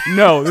it.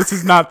 No, this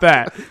is not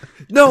that.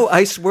 No,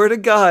 I swear to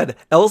God,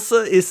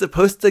 Elsa is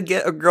supposed to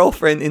get a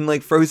girlfriend in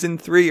like Frozen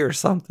 3 or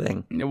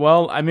something.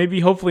 Well,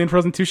 maybe hopefully in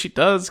Frozen 2 she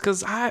does,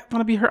 because I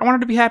want to be her. I want her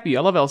to be happy. I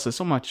love Elsa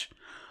so much.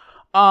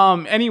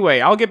 Anyway,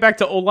 I'll get back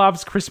to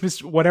Olaf's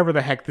Christmas, whatever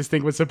the heck this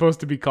thing was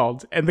supposed to be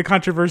called, and the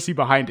controversy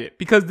behind it.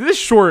 Because this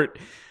short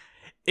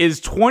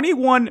is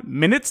 21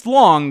 minutes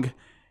long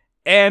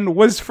and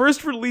was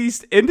first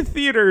released in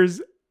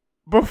theaters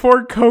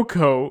before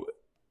Coco.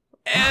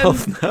 And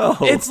Oh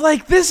no. it's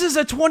like, this is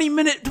a 21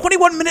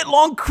 minute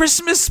long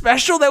Christmas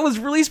special that was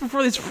released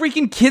before this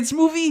freaking kids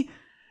movie?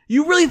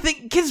 You really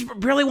think kids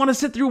barely want to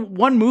sit through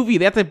one movie?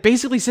 They have to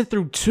basically sit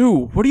through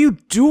two. What are you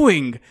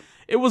doing?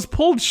 It was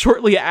pulled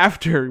shortly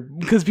after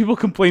because people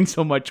complained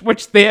so much,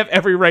 which they have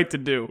every right to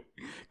do.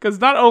 Because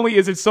not only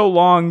is it so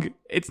long,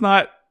 it's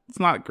not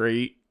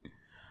great.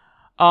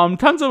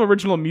 Tons of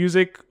original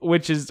music,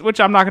 which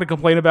I'm not going to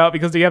complain about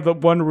because they have the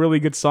one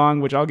really good song,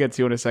 which I'll get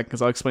to in a second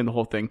because I'll explain the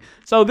whole thing.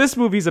 So this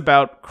movie's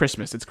about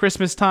Christmas. It's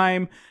Christmas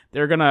time.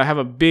 They're going to have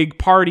a big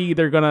party.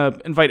 They're going to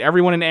invite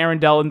everyone in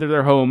Arendelle into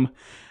their home.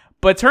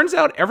 But it turns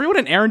out everyone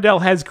in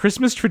Arendelle has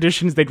Christmas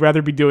traditions they'd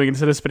rather be doing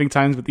instead of spending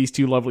time with these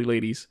two lovely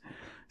ladies.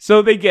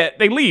 So they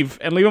leave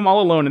and leave them all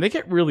alone, and they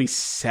get really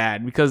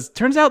sad because it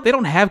turns out they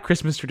don't have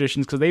Christmas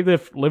traditions because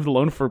they've lived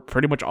alone for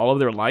pretty much all of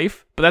their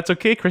life. But that's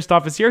okay.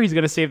 Kristoff is here. He's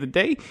going to save the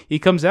day. He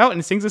comes out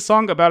and sings a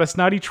song about a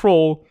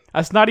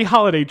snotty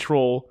holiday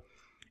troll,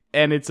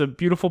 and it's a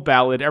beautiful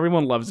ballad.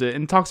 Everyone loves it,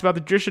 and talks about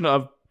the tradition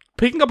of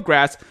picking up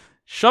grass,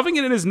 shoving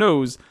it in his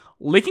nose,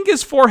 licking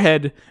his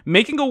forehead,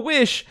 making a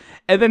wish,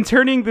 and then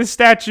turning this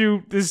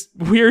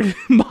weird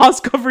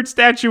moss-covered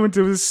statue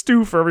into a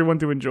stew for everyone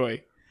to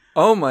enjoy.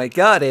 Oh my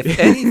God, if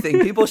anything,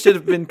 people should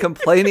have been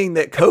complaining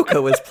that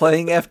Coco was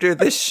playing after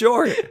this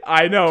short.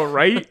 I know,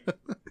 right?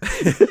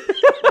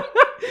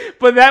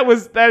 But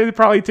that's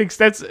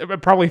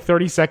probably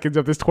 30 seconds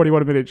of this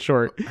 21-minute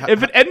short.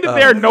 If it ended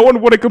there, no one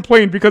would have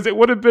complained because it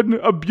would have been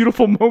a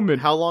beautiful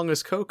moment. How long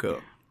is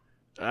Coco?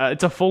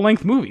 It's a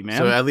full-length movie, man.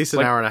 So at least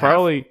an hour and a half.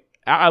 Probably,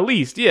 at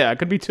least, yeah, it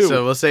could be two.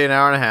 So we'll say an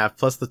hour and a half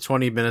plus the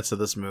 20 minutes of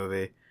this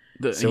movie.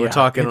 So we're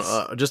talking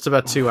just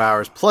about 2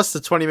 hours plus the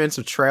 20 minutes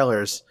of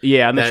trailers.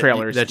 Yeah, and the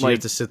trailers that you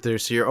have to sit through.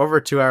 So you're over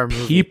a 2 hour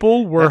movie.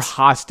 People were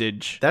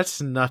hostage.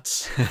 That's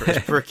nuts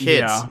for kids.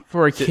 Yeah,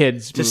 for a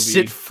kids to movie.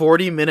 sit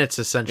 40 minutes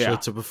essentially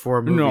to before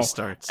a movie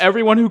starts.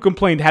 Everyone who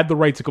complained had the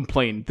right to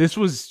complain. This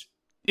was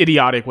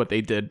idiotic what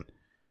they did.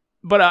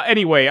 But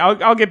anyway,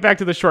 I'll get back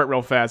to the short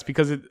real fast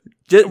because it.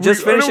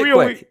 Just finish it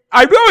quick.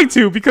 I'm going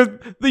to because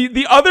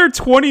the other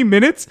 20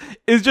 minutes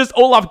is just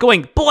Olaf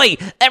going, boy,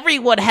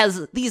 everyone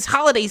has these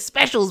holiday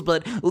specials,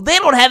 but they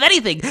don't have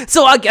anything,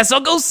 so I guess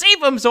I'll go save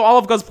them. So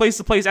Olaf goes place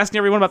to place asking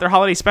everyone about their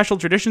holiday special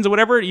traditions or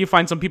whatever. You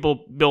find some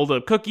people build a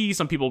cookie,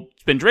 some people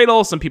spin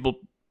dreidel, some people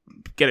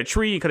get a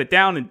tree and cut it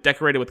down and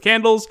decorate it with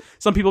candles,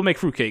 some people make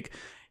fruitcake.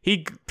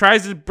 He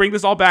tries to bring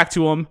this all back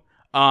to him,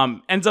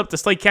 ends up the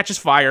sleigh catches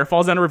fire,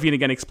 falls down a ravine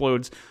again,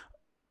 explodes.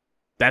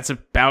 That's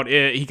about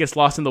it. He gets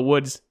lost in the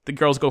woods. The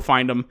girls go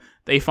find him.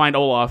 They find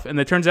Olaf. And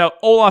it turns out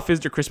Olaf is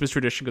their Christmas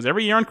tradition. Because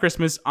every year on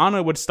Christmas,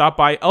 Anna would stop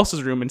by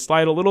Elsa's room and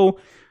slide a little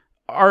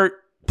art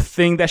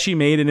thing that she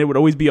made. And it would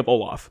always be of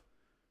Olaf.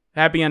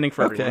 Happy ending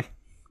for everyone.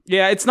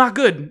 Yeah, it's not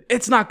good.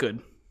 It's not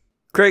good.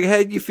 Craig,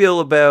 how do you feel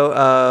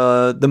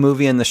about the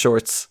movie and the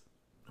shorts?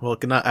 Well,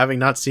 having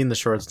not seen the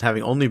shorts and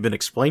having only been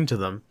explained to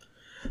them,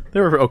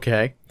 they were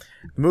okay.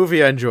 The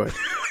movie I enjoyed.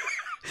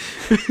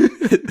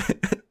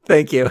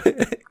 Thank you.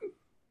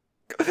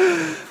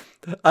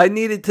 I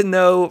needed to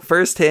know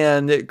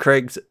firsthand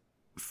Craig's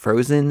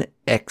Frozen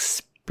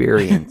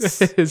experience.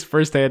 His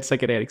first-hand,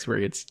 second-hand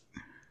experience.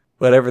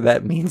 Whatever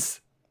that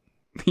means.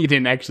 He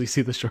didn't actually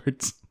see the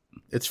shorts.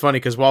 It's funny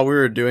because while we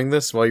were doing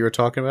this, while you were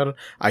talking about it,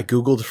 I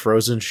googled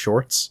Frozen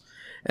shorts,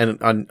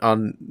 and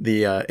on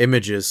the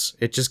images,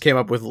 it just came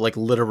up with like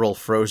literal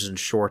Frozen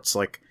shorts,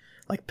 like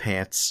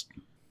pants.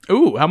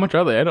 Ooh, how much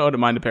are they? I don't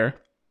mind a pair.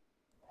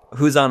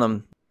 Who's on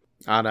them?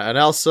 Anna and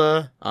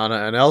Elsa,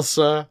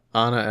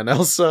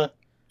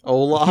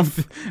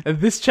 Olaf.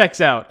 This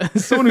checks out.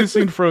 As someone who's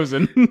seen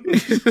Frozen.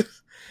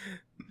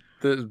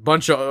 The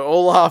bunch of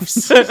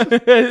Olafs.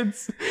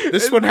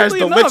 This one has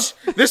the enough.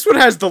 Lich. This one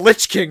has the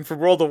Lich King from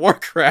World of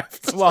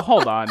Warcraft. Well,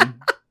 hold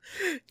on.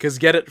 Because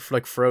get it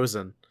like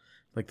Frozen,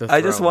 like the.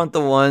 I just throne. want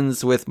the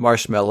ones with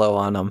marshmallow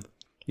on them.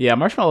 Yeah,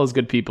 Marshmallow's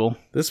good people.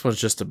 This one's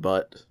just a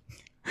butt.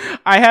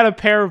 I had a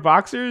pair of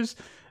boxers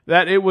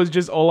that it was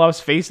just Olaf's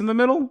face in the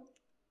middle.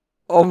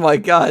 Oh my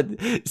God.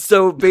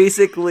 So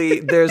basically,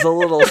 there's a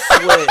little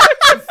slit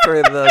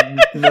for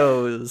the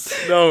nose.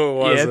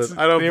 No, it Yeah, wasn't.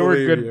 I don't they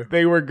believe were good. you.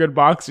 They were good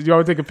boxes. Do you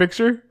want to take a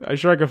picture? I'm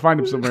sure I can find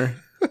them somewhere.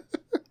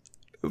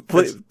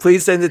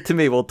 Please send it to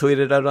me. We'll tweet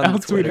it out on I'll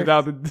Twitter. tweet it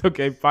out.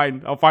 Okay,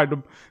 fine. I'll find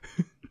them.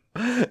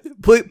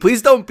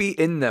 Please don't be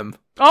in them.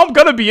 I'm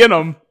gonna be in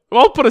them.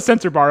 Well, I'll put a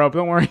censor bar up.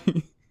 Don't worry.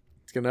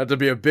 It's gonna have to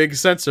be a big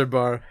sensor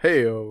bar.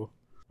 Heyo.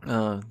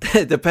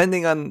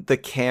 Depending on the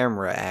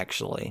camera,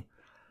 actually.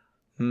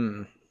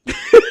 What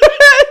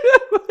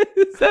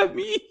does that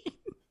mean?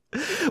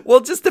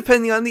 Well, just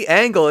depending on the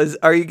angle.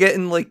 Are you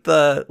getting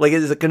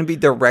is it going to be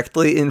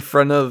directly in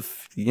front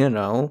of,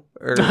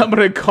 or I'm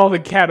gonna call the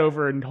cat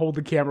over and hold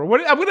the camera. What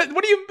do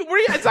you?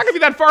 It's not gonna be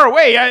that far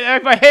away. I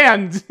have a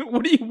hand.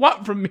 What do you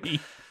want from me?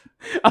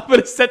 I'm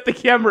gonna set the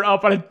camera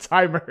up on a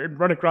timer and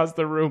run across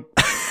the room.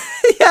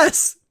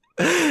 Yes.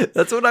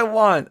 That's what I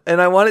want.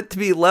 And I want it to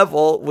be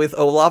level with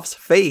Olaf's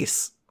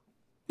face.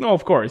 No,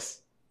 of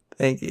course.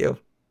 Thank you.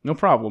 No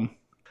problem.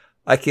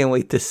 I can't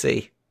wait to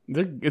see.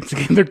 They're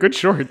good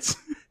shorts.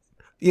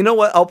 You know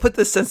what? I'll put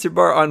the censor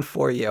bar on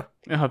for you.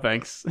 Oh,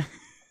 thanks.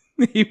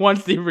 He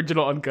wants the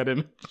original uncut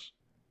image.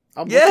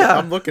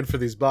 I'm looking for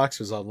these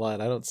boxers online.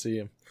 I don't see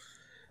them.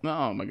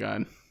 Oh my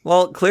god.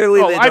 Well,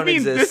 clearly they don't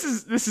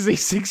exist. this is a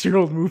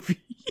 6-year-old movie.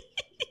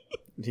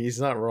 He's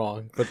not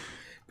wrong,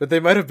 but they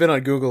might have been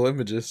on Google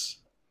Images.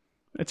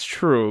 It's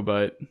true,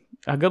 but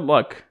good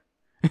luck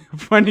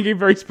finding a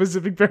very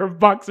specific pair of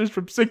boxers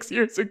from 6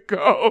 years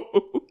ago.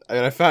 I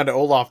mean, I found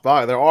Olaf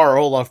box. There are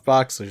Olaf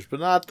boxers, but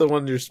not the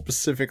one you're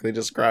specifically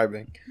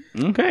describing.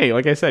 Okay,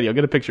 like I said, you'll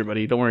get a picture,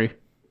 buddy. Don't worry.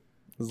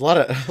 There's a lot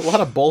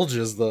of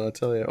bulges, though. I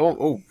tell you.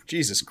 Oh,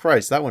 Jesus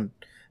Christ!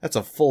 That's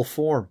a full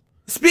form.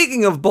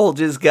 Speaking of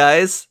bulges,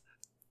 guys,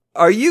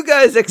 are you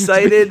guys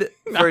excited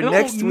for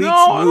next week's movie?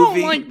 I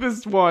don't like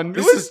this one.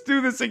 Let's do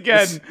this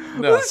again.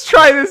 No. Let's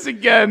try this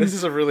again. This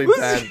is a really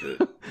bad.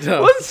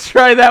 No. Let's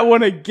try that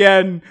one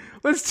again.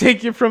 Let's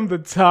take it from the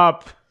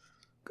top.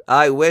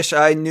 I wish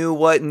I knew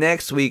what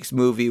next week's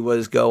movie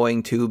was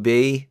going to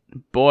be.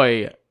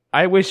 Boy,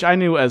 I wish I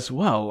knew as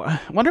well.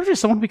 I wonder if there's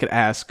someone we could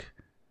ask.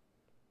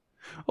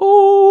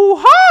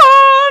 Oh,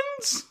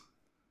 Hans!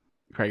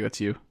 Craig,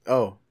 that's you.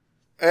 Oh.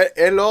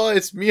 Hello,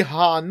 it's me,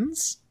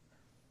 Hans.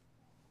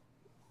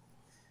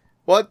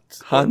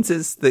 What? Hans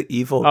is the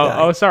evil guy.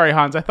 Oh, sorry,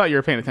 Hans. I thought you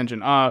were paying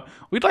attention.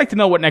 We'd like to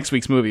know what next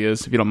week's movie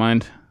is, if you don't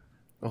mind.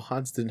 Oh,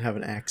 Hans didn't have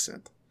an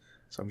accent.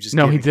 So I'm just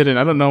No, kidding. he didn't.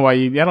 I don't know why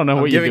I don't know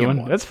what you're giving him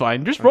doing. one. That's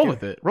fine. Just roll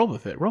with it. Roll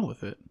with it. Roll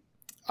with it.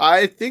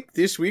 I think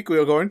this week we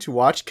are going to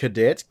watch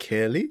Cadet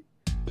Kelly.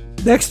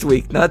 Next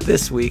week, not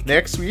this week.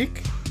 Next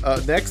week?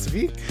 Next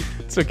week?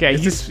 It's okay.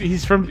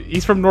 He's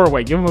from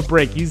Norway. Give him a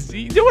break. He's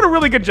doing a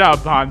really good job,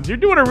 Hans. You're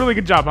doing a really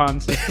good job,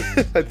 Hans.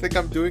 I think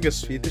I'm doing a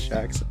Swedish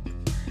accent.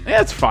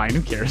 Yeah, it's fine.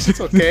 Who cares?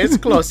 It's okay, it's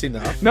close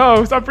enough.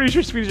 No, I'm pretty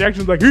sure Swedish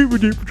accent's like, meet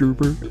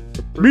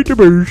the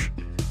bears.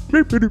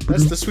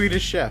 That's the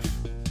Swedish chef.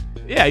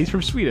 Yeah, he's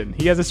from Sweden.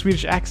 He has a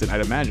Swedish accent,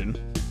 I'd imagine.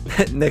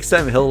 Next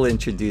time he'll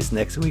introduce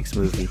next week's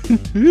movie.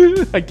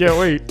 I can't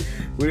wait.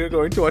 We are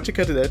going to watch a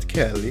Cadet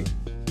Kelly.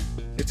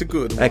 It's a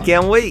good one. I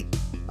can't wait.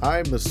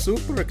 I'm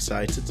super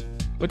excited.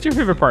 What's your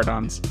favorite part,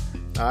 Hans?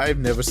 I've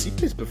never seen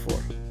this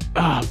before.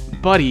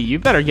 Buddy, you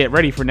better get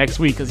ready for next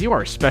week because you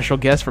are a special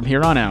guest from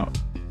here on out.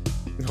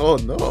 Oh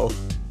no.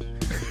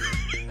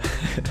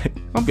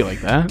 Don't be like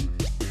that.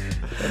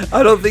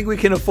 I don't think we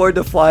can afford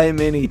to fly him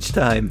in each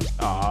time.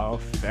 Oh,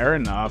 fair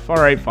enough. All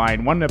right,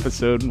 fine. One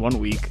episode, 1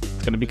 week. It's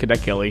going to be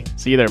Cadet Kelly.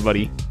 See you there,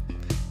 buddy.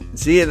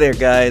 See you there,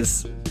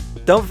 guys.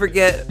 Don't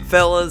forget,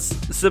 fellas,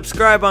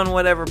 subscribe on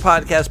whatever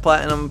podcast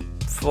platinum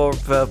for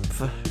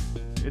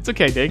It's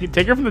okay,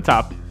 take her from the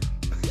top.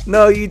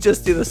 No, you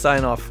just do the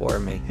sign off for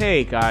me.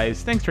 Hey,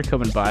 guys. Thanks for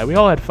coming by. We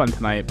all had fun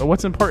tonight, but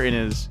what's important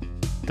is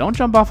don't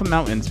jump off of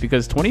mountains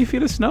because 20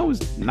 feet of snow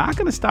is not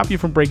going to stop you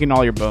from breaking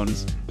all your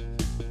bones.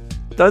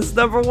 That's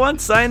number 1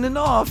 signing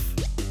off.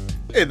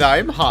 And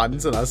I'm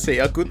Hans, and I'll say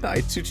a good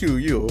night to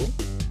you.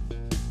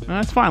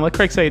 That's fine. Let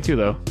Craig say it too,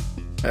 though.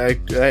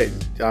 Hey,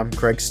 I'm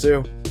Craig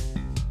Stew.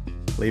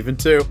 Leaving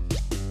too.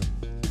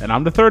 And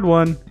I'm the third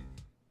one.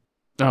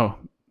 Oh,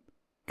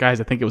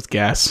 guys, I think it was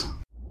gas.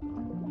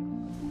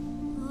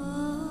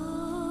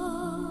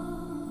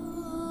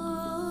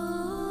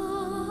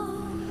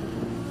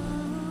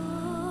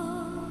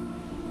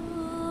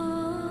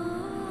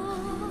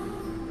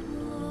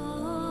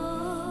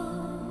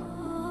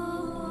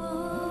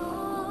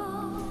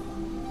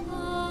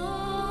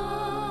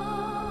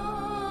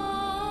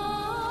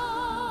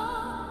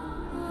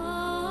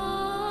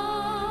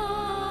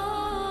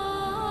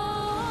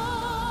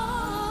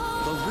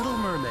 The Little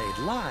Mermaid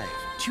live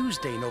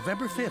Tuesday,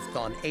 November 5th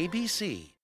on ABC.